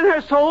daughter in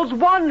her soul's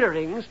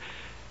wanderings.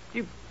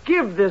 You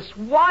give this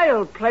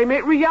wild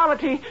playmate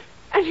reality,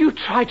 and you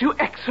try to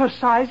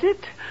exorcise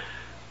it.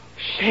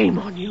 Shame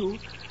on you.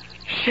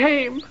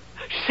 Shame.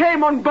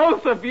 Shame on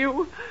both of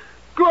you.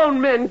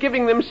 Grown men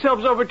giving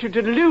themselves over to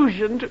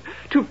delusion,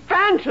 to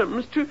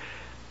phantoms, to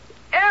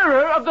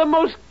error of the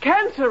most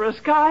cancerous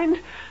kind.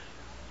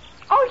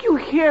 Are you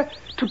here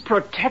to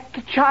protect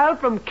the child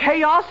from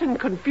chaos and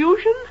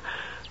confusion?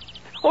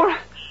 Or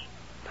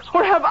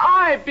have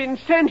I been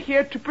sent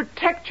here to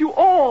protect you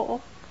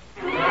all?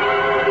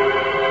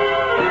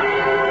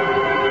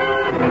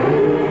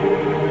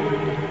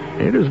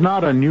 It is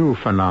not a new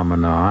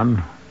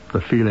phenomenon,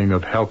 the feeling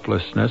of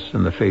helplessness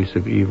in the face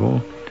of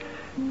evil.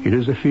 It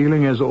is a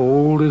feeling as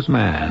old as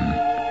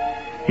man.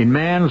 In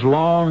man's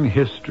long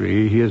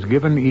history, he has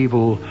given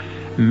evil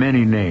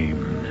many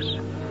names.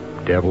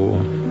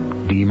 Devil,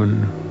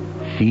 demon,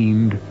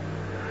 fiend,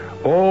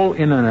 all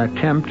in an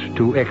attempt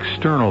to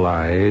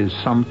externalize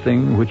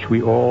something which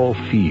we all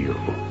feel,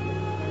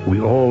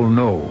 we all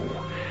know,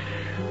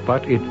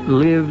 but it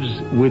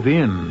lives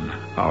within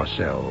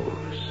ourselves.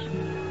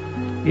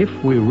 If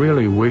we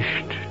really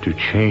wished to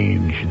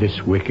change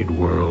this wicked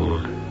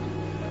world,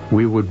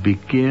 we would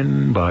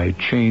begin by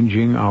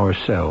changing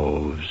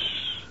ourselves.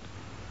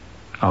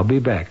 I'll be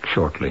back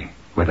shortly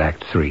with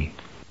Act 3.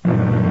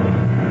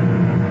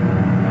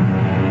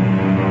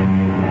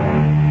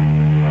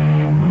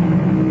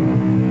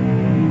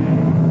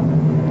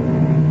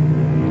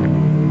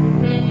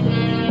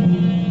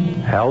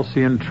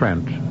 Halcyon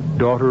Trent,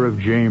 daughter of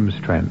James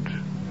Trent,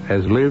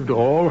 has lived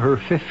all her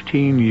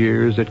 15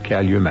 years at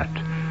Calumet,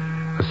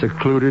 a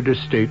secluded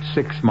estate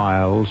 6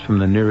 miles from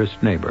the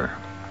nearest neighbor.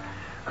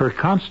 Her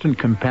constant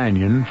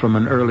companion from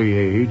an early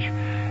age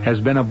has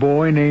been a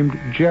boy named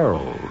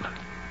Gerald,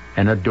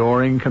 an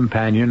adoring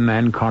companion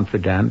and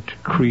confidant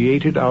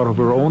created out of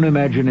her own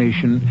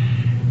imagination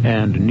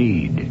and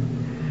need.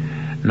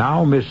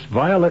 Now Miss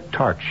Violet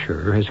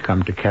Tarcher has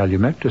come to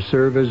Calumet to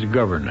serve as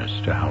governess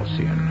to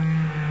Halcyon.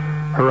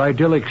 Her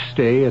idyllic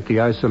stay at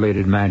the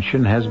isolated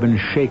mansion has been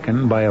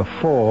shaken by a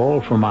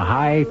fall from a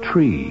high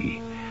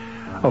tree,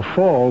 a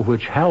fall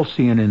which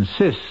Halcyon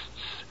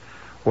insists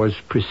was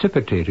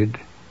precipitated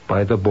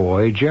by the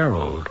boy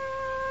Gerald.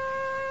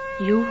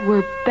 You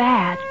were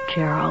bad,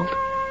 Gerald.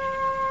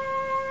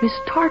 Miss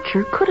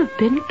Tarcher could have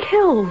been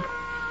killed.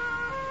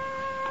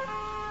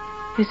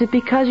 Is it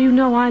because you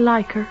know I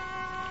like her?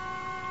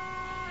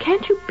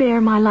 Can't you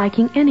bear my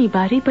liking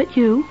anybody but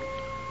you?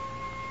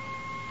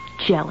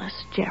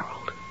 Jealous, Gerald.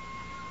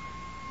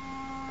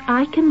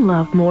 I can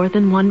love more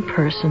than one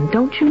person.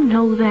 Don't you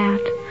know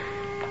that?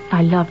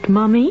 I loved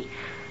Mummy.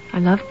 I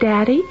loved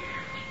Daddy.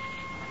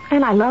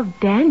 And I loved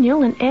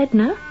Daniel and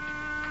Edna.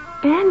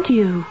 And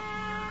you.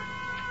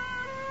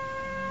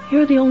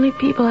 You're the only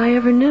people I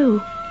ever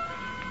knew.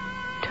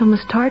 Till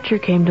Miss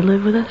Tarcher came to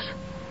live with us.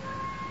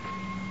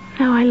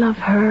 Now I love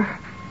her.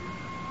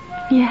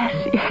 Yes.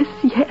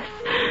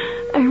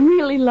 I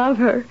really love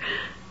her.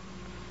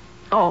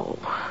 Oh,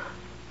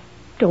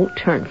 don't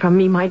turn from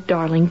me, my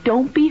darling.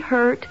 Don't be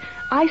hurt.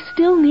 I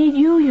still need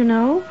you, you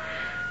know.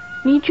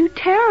 Need you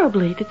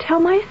terribly to tell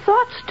my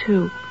thoughts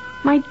to.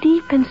 My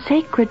deep and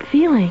sacred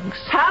feelings.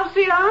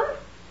 Halcyon?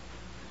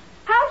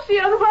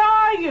 Halcyon, where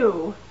are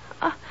you?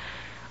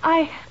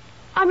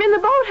 I'm in the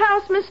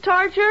boathouse, Miss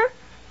Tarcher.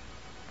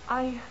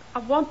 I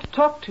want to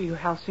talk to you,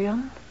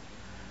 Halcyon.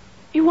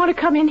 You want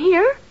to come in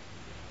here?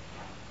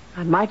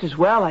 I might as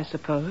well, I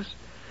suppose.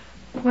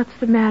 What's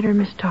the matter,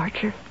 Miss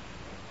Tarcher?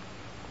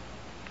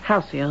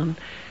 Halcyon,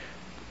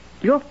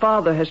 your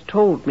father has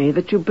told me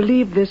that you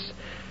believe this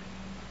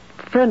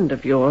friend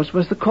of yours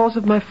was the cause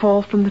of my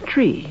fall from the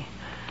tree.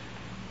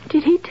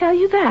 Did he tell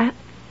you that?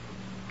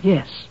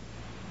 Yes.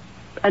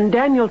 And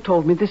Daniel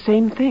told me the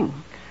same thing.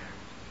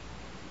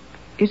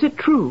 Is it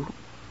true?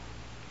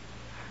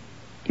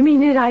 You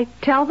mean, did I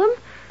tell them?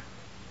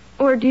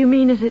 Or do you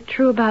mean, is it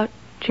true about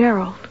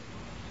Gerald?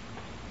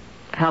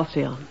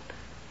 Halcyon,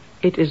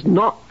 it is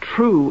not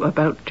true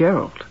about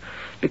Gerald,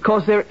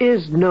 because there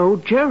is no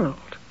Gerald.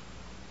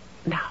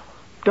 Now,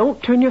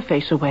 don't turn your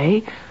face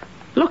away.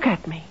 Look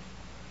at me.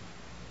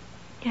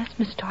 Yes,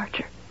 Miss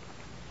Tarcher.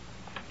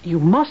 You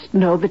must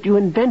know that you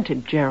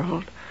invented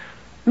Gerald.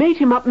 Made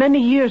him up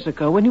many years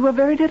ago when you were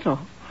very little.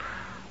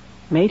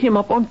 Made him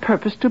up on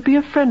purpose to be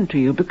a friend to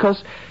you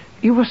because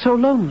you were so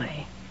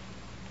lonely.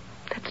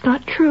 That's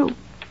not true.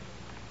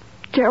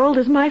 Gerald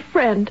is my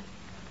friend.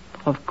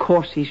 Of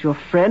course he's your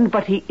friend,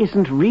 but he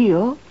isn't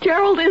real.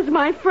 Gerald is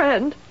my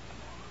friend.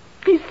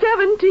 He's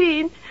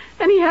 17,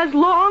 and he has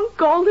long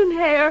golden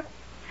hair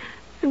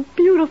and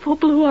beautiful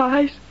blue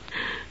eyes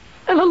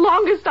and the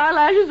longest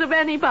eyelashes of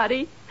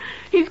anybody.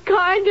 He's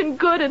kind and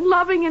good and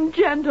loving and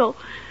gentle,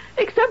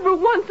 except for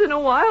once in a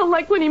while,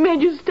 like when he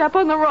made you step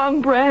on the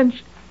wrong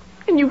branch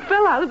and you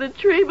fell out of the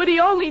tree, but he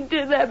only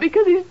did that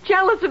because he's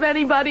jealous of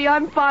anybody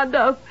I'm fond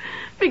of,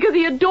 because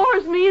he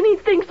adores me and he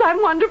thinks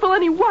I'm wonderful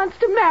and he wants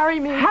to marry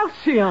me.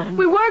 Halcyon!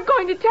 We weren't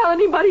going to tell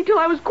anybody till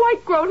I was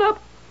quite grown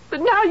up, but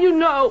now you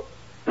know.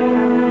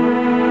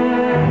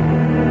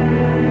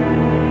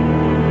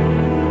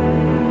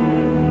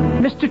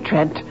 Mr.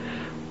 Trent,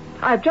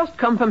 I've just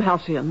come from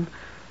Halcyon.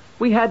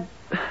 We had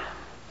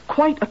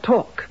quite a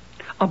talk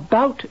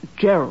about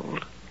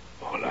Gerald.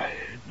 Well, I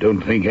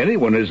don't think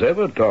anyone has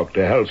ever talked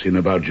to Halcyon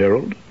about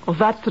Gerald. Well,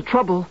 that's the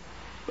trouble.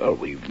 Well,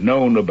 we've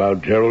known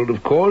about Gerald,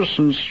 of course,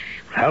 since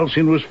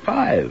Halcyon was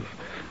 5.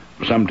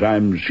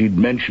 Sometimes she'd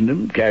mention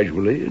him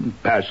casually, in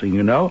passing,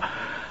 you know.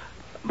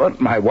 But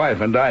my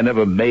wife and I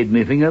never made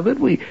anything of it.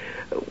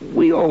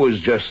 We always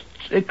just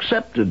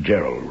accepted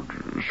Gerald,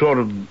 sort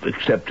of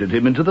accepted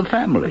him into the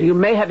family. You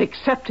may have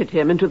accepted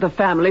him into the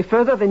family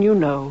further than you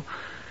know.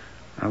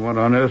 Now, what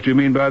on earth do you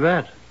mean by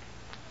that?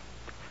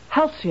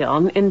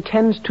 Halcyon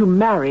intends to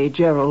marry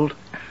Gerald.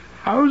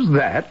 How's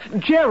that?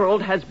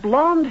 Gerald has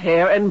blonde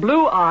hair and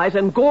blue eyes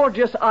and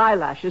gorgeous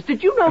eyelashes.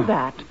 Did you know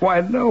that?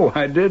 Why, no,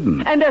 I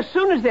didn't. And as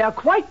soon as they are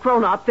quite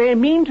grown up, they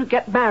mean to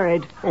get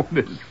married. Oh,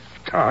 Miss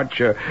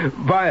Archer,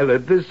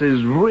 Violet, this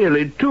is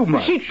really too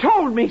much. She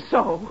told me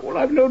so. Well,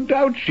 I've no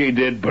doubt she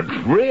did, but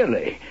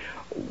really,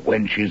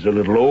 when she's a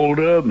little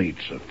older,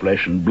 meets a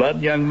flesh and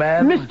blood young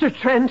man... Mr.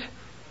 Trent,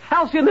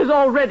 Halcyon is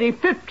already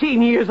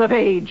 15 years of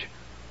age.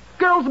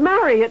 Girls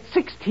marry at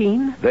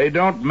 16. They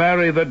don't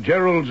marry the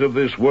Geralds of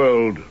this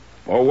world,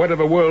 or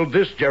whatever world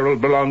this Gerald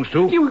belongs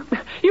to.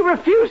 You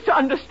refuse to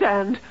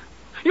understand.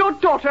 Your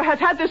daughter has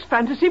had this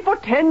fantasy for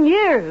 10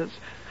 years.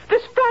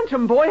 This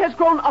phantom boy has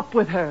grown up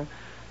with her.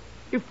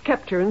 You've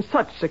kept her in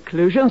such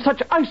seclusion,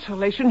 such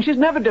isolation, she's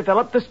never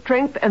developed the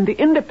strength and the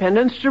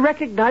independence to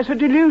recognize her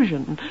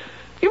delusion.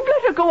 You've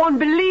let her go on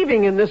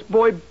believing in this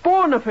boy,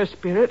 born of her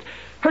spirit,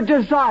 her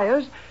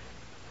desires.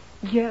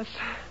 Yes,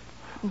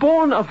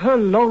 born of her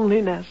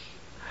loneliness.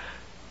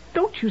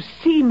 Don't you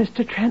see,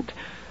 Mr. Trent?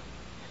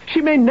 She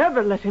may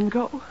never let him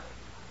go.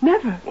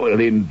 Never. Well,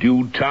 in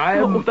due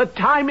time... Oh, the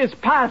time is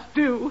past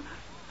due.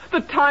 The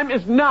time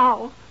is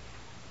now.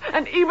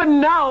 And even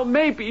now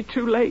may be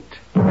too late.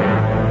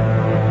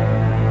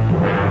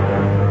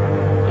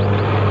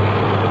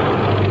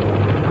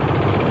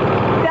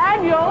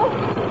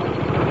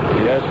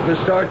 Yes,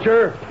 Miss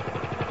Archer?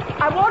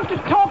 I want to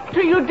talk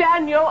to you,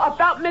 Daniel,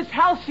 about Miss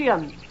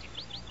Halcyon.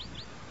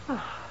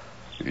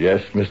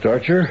 Yes, Miss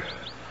Archer?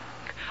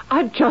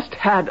 I've just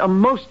had a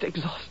most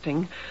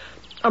exhausting,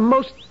 a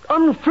most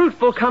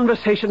unfruitful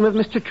conversation with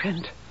Mr.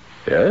 Trent.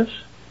 Yes?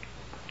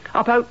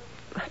 About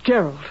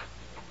Gerald.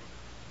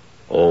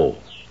 Oh,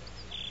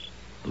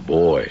 the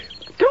boy.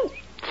 Don't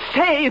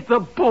say the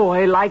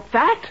boy like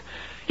that.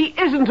 He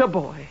isn't a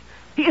boy.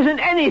 He isn't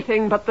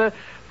anything but the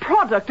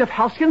product of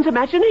Halcyon's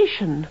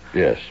imagination.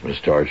 Yes,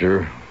 Miss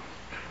Archer.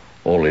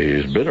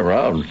 Only he's been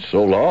around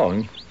so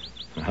long.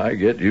 I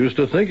get used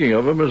to thinking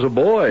of him as a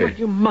boy. Well,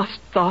 you must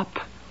stop.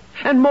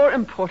 And more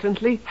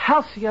importantly,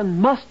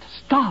 Halcyon must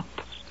stop.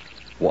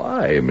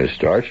 Why, Miss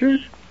Archer?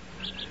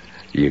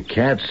 You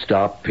can't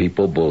stop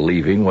people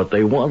believing what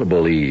they want to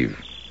believe.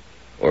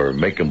 Or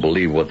make them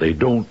believe what they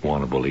don't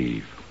want to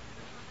believe.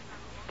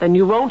 Then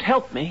you won't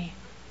help me.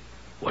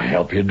 Well,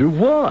 help you do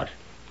what?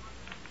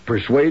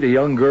 Persuade a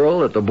young girl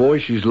that the boy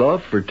she's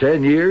loved for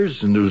 10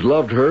 years and who's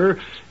loved her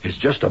is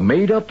just a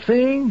made-up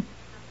thing?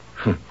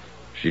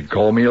 She'd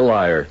call me a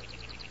liar.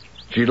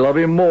 She'd love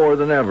him more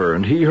than ever,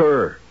 and he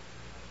her.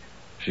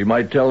 She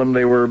might tell him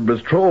they were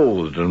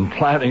betrothed and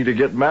planning to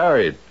get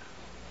married.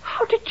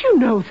 How did you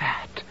know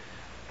that?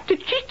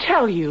 Did she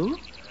tell you?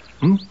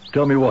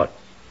 Tell me what?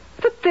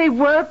 That they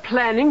were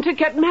planning to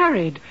get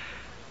married.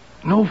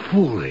 No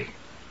fooling.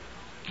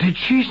 Did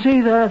she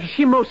say that?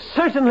 She most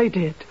certainly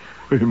did.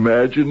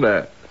 Imagine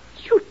that.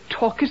 You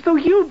talk as though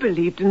you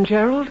believed in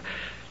Gerald.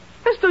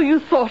 As though you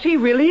thought he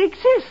really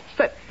exists.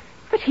 That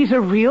he's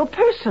a real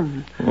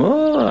person.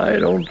 Well, I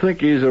don't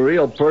think he's a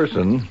real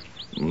person.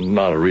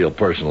 Not a real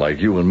person like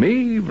you and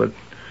me, but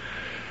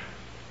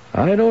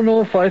I don't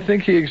know if I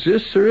think he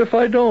exists or if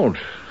I don't.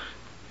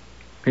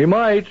 He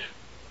might.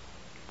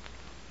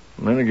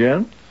 And then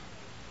again,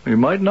 he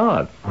might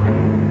not.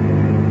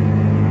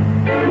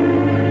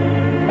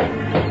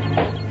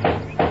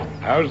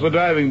 How's the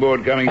diving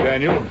board coming,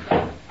 Daniel?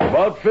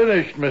 About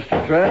finished,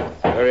 Mr. Trent.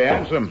 Very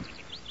handsome.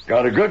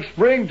 Got a good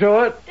spring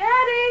to it. Daddy!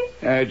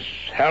 It's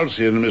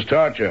Halcyon and Miss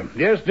Archer.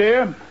 Yes,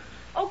 dear?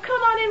 Oh,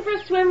 come on in for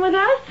a swim with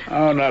us.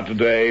 Oh, not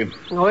today.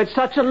 Oh, it's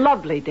such a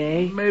lovely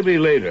day. Maybe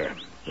later.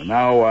 For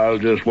now, I'll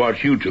just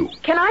watch you two.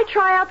 Can I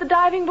try out the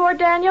diving board,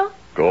 Daniel?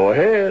 Go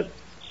ahead.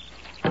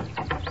 Come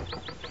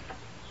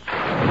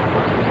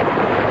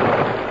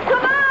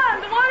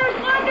on, the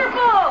water's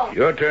wonderful.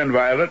 Your turn,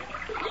 Violet.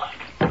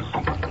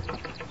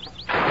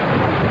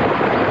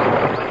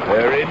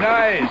 Very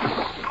nice.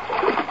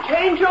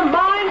 Change your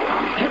mind,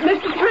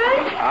 Mr.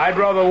 Trent? I'd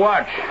rather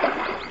watch.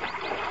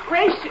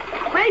 Race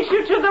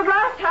you to the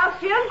raft,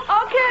 Halcyon.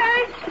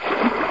 Okay.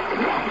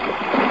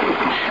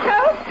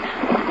 Help!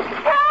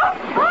 Help!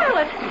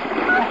 Violet!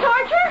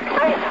 Archer!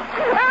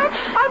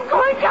 I'm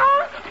going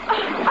down.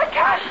 I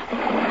can't.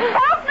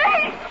 Help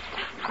me!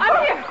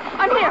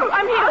 I'm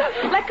here.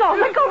 Let go.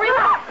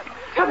 Relax.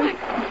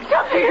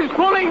 Something is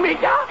pulling me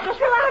down. Just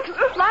relax.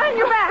 Lie on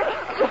your back.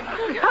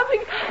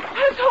 Something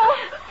has hold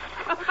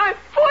of my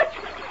foot.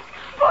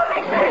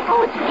 Pulling me.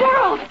 Oh, it's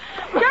Gerald.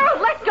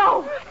 Gerald, let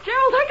go.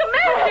 Gerald, I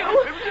command you.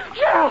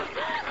 Gerald.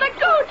 Let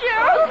go,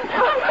 Gerald.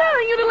 I'm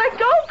telling you to let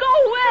go. Go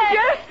away.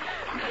 Yes.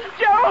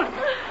 Gerald.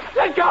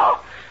 Let go.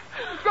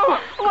 Go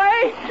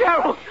away,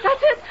 Gerald.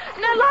 That's it.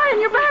 Now lie on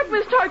your back,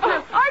 Miss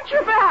Archer. Arch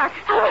your back.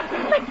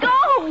 Let go.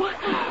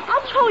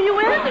 I'll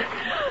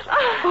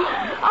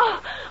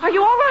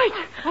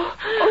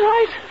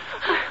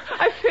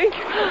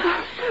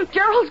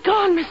Gerald's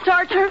gone, Miss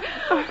Archer.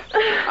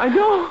 I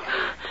know.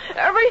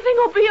 Everything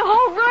will be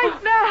all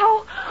right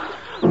now.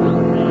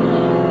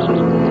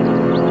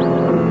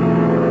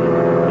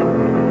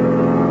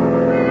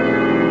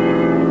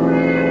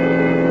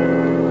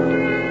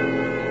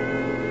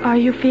 Are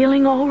you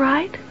feeling all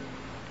right?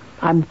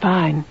 I'm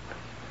fine.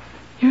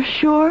 You're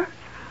sure?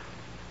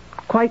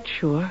 Quite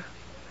sure.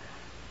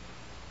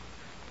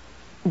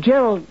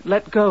 Gerald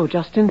let go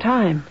just in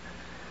time.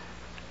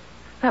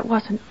 That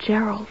wasn't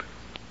Gerald.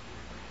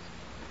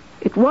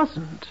 It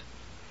wasn't.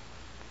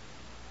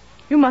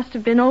 You must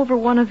have been over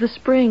one of the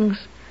springs.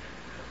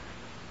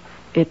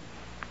 It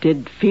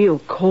did feel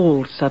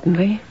cold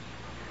suddenly.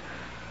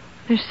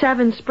 There's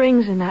 7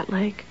 springs in that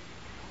lake.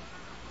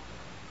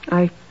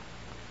 I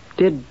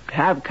did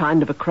have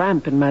kind of a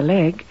cramp in my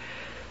leg.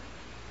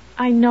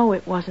 I know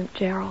it wasn't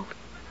Gerald.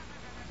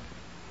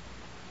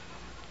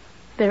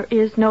 There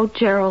is no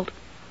Gerald,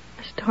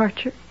 Miss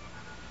Archer.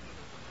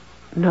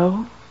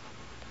 No?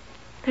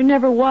 There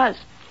never was.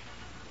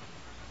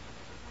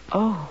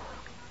 Oh.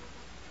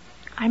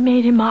 I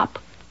made him up.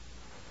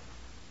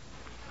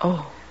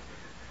 Oh.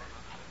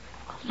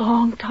 A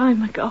long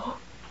time ago.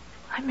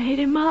 I made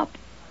him up.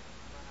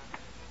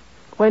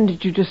 When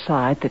did you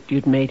decide that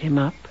you'd made him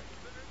up?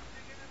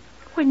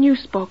 When you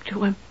spoke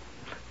to him.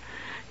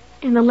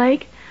 In the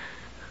lake.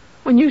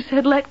 When you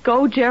said, let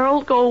go,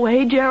 Gerald. Go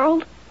away,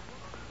 Gerald.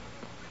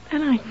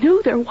 And I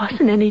knew there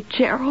wasn't any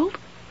Gerald.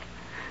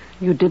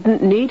 You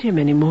didn't need him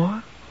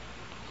anymore.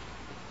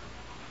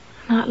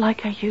 Not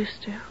like I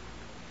used to.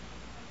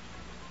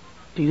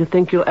 Do you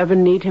think you'll ever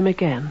need him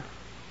again?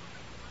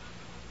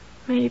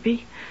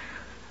 Maybe.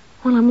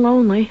 When I'm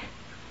lonely.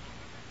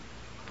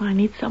 When I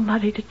need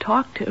somebody to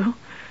talk to.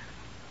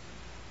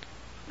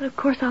 But of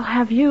course I'll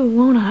have you,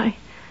 won't I?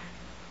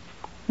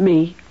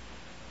 Me.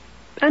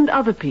 And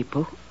other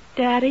people.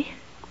 Daddy?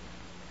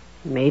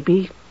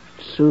 Maybe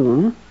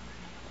soon.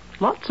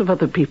 Lots of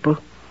other people.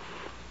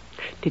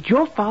 Did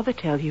your father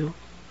tell you?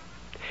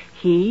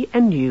 He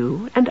and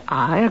you and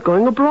I are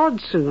going abroad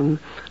soon.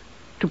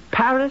 To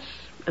Paris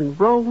and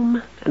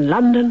Rome and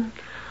London.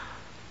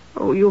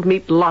 Oh, you'll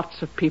meet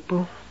lots of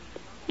people.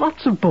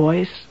 Lots of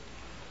boys.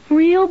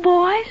 Real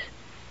boys?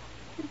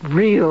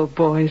 Real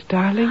boys,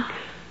 darling.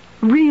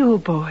 Real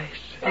boys.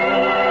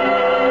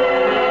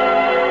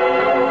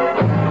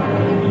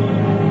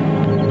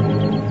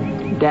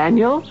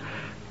 Daniel,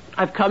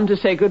 I've come to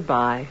say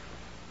goodbye.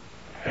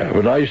 Have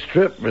a nice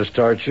trip, Miss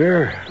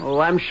Archer. Oh,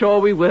 I'm sure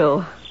we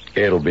will.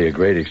 It'll be a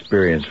great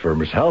experience for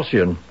Miss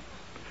Halcyon.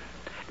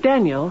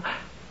 Daniel,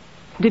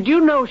 did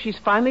you know she's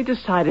finally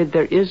decided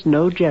there is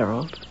no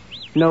Gerald?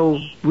 No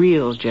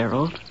real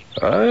Gerald?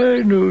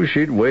 I knew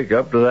she'd wake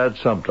up to that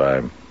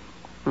sometime.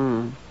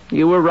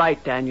 You were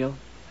right, Daniel.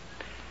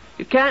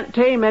 You can't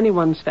tame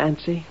anyone's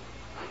fancy.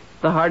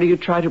 The harder you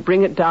try to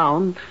bring it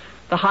down,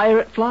 the higher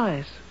it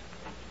flies.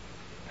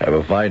 Have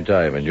a fine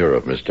time in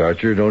Europe, Miss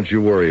Archer. Don't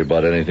you worry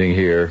about anything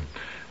here.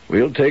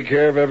 We'll take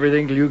care of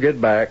everything till you get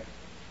back.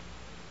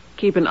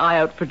 Keep an eye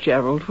out for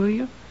Gerald, will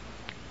you?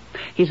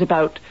 He's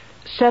about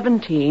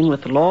 17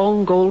 with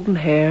long golden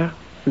hair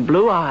and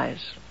blue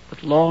eyes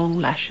with long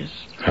lashes.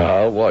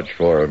 I'll watch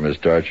for him,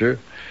 Miss Archer.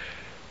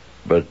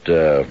 But,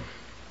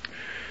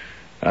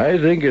 I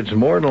think it's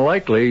more than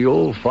likely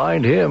you'll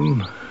find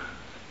him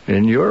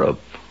in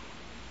Europe.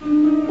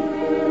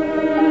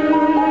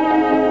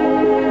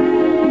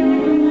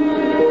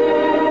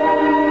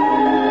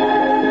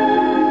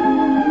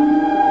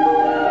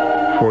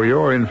 For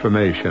your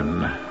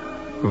information,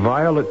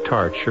 Violet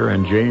Tarcher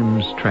and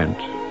James Trent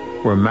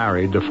were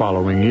married the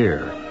following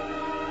year.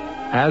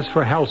 As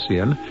for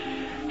Halcyon,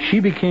 she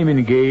became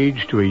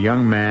engaged to a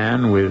young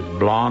man with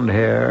blonde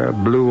hair,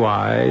 blue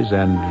eyes,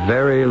 and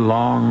very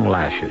long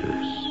lashes.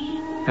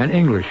 An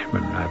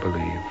Englishman, I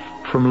believe,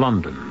 from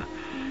London.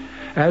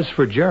 As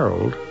for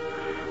Gerald,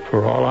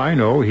 for all I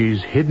know,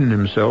 he's hidden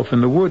himself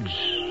in the woods,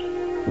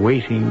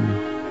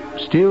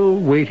 still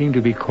waiting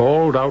to be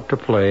called out to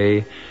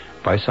play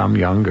by some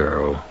young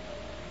girl.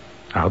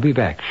 I'll be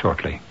back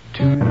shortly.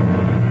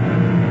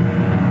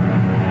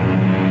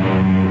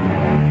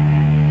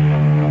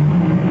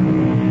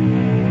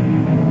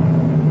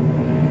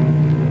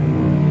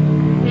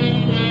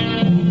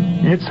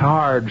 It's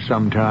hard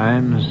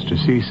sometimes to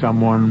see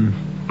someone,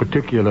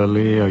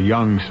 particularly a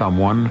young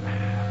someone,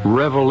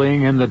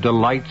 reveling in the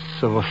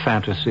delights of a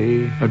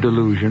fantasy, a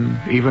delusion,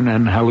 even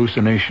an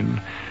hallucination.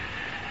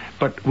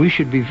 But we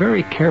should be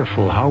very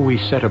careful how we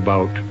set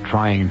about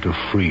trying to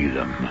free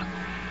them.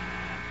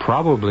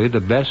 Probably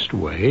the best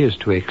way is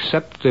to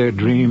accept their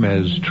dream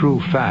as true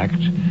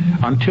fact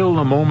until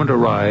the moment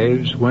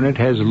arrives when it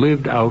has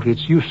lived out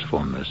its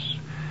usefulness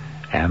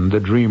and the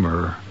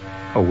dreamer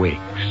awakes.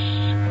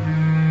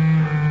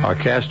 Our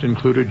cast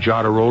included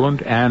Jada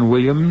Rowland, Ann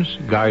Williams,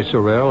 Guy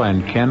Sorrell,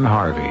 and Ken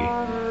Harvey.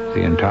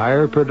 The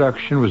entire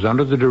production was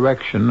under the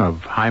direction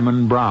of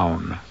Hyman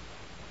Brown.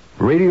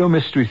 Radio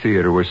Mystery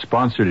Theater was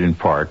sponsored in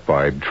part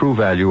by True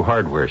Value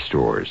Hardware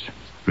Stores.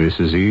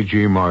 This is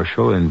E.G.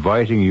 Marshall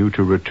inviting you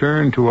to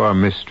return to our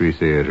Mystery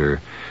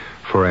Theater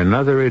for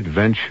another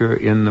adventure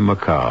in the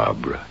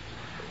macabre.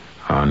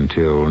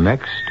 Until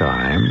next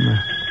time,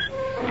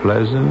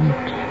 pleasant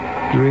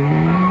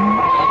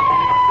dreams.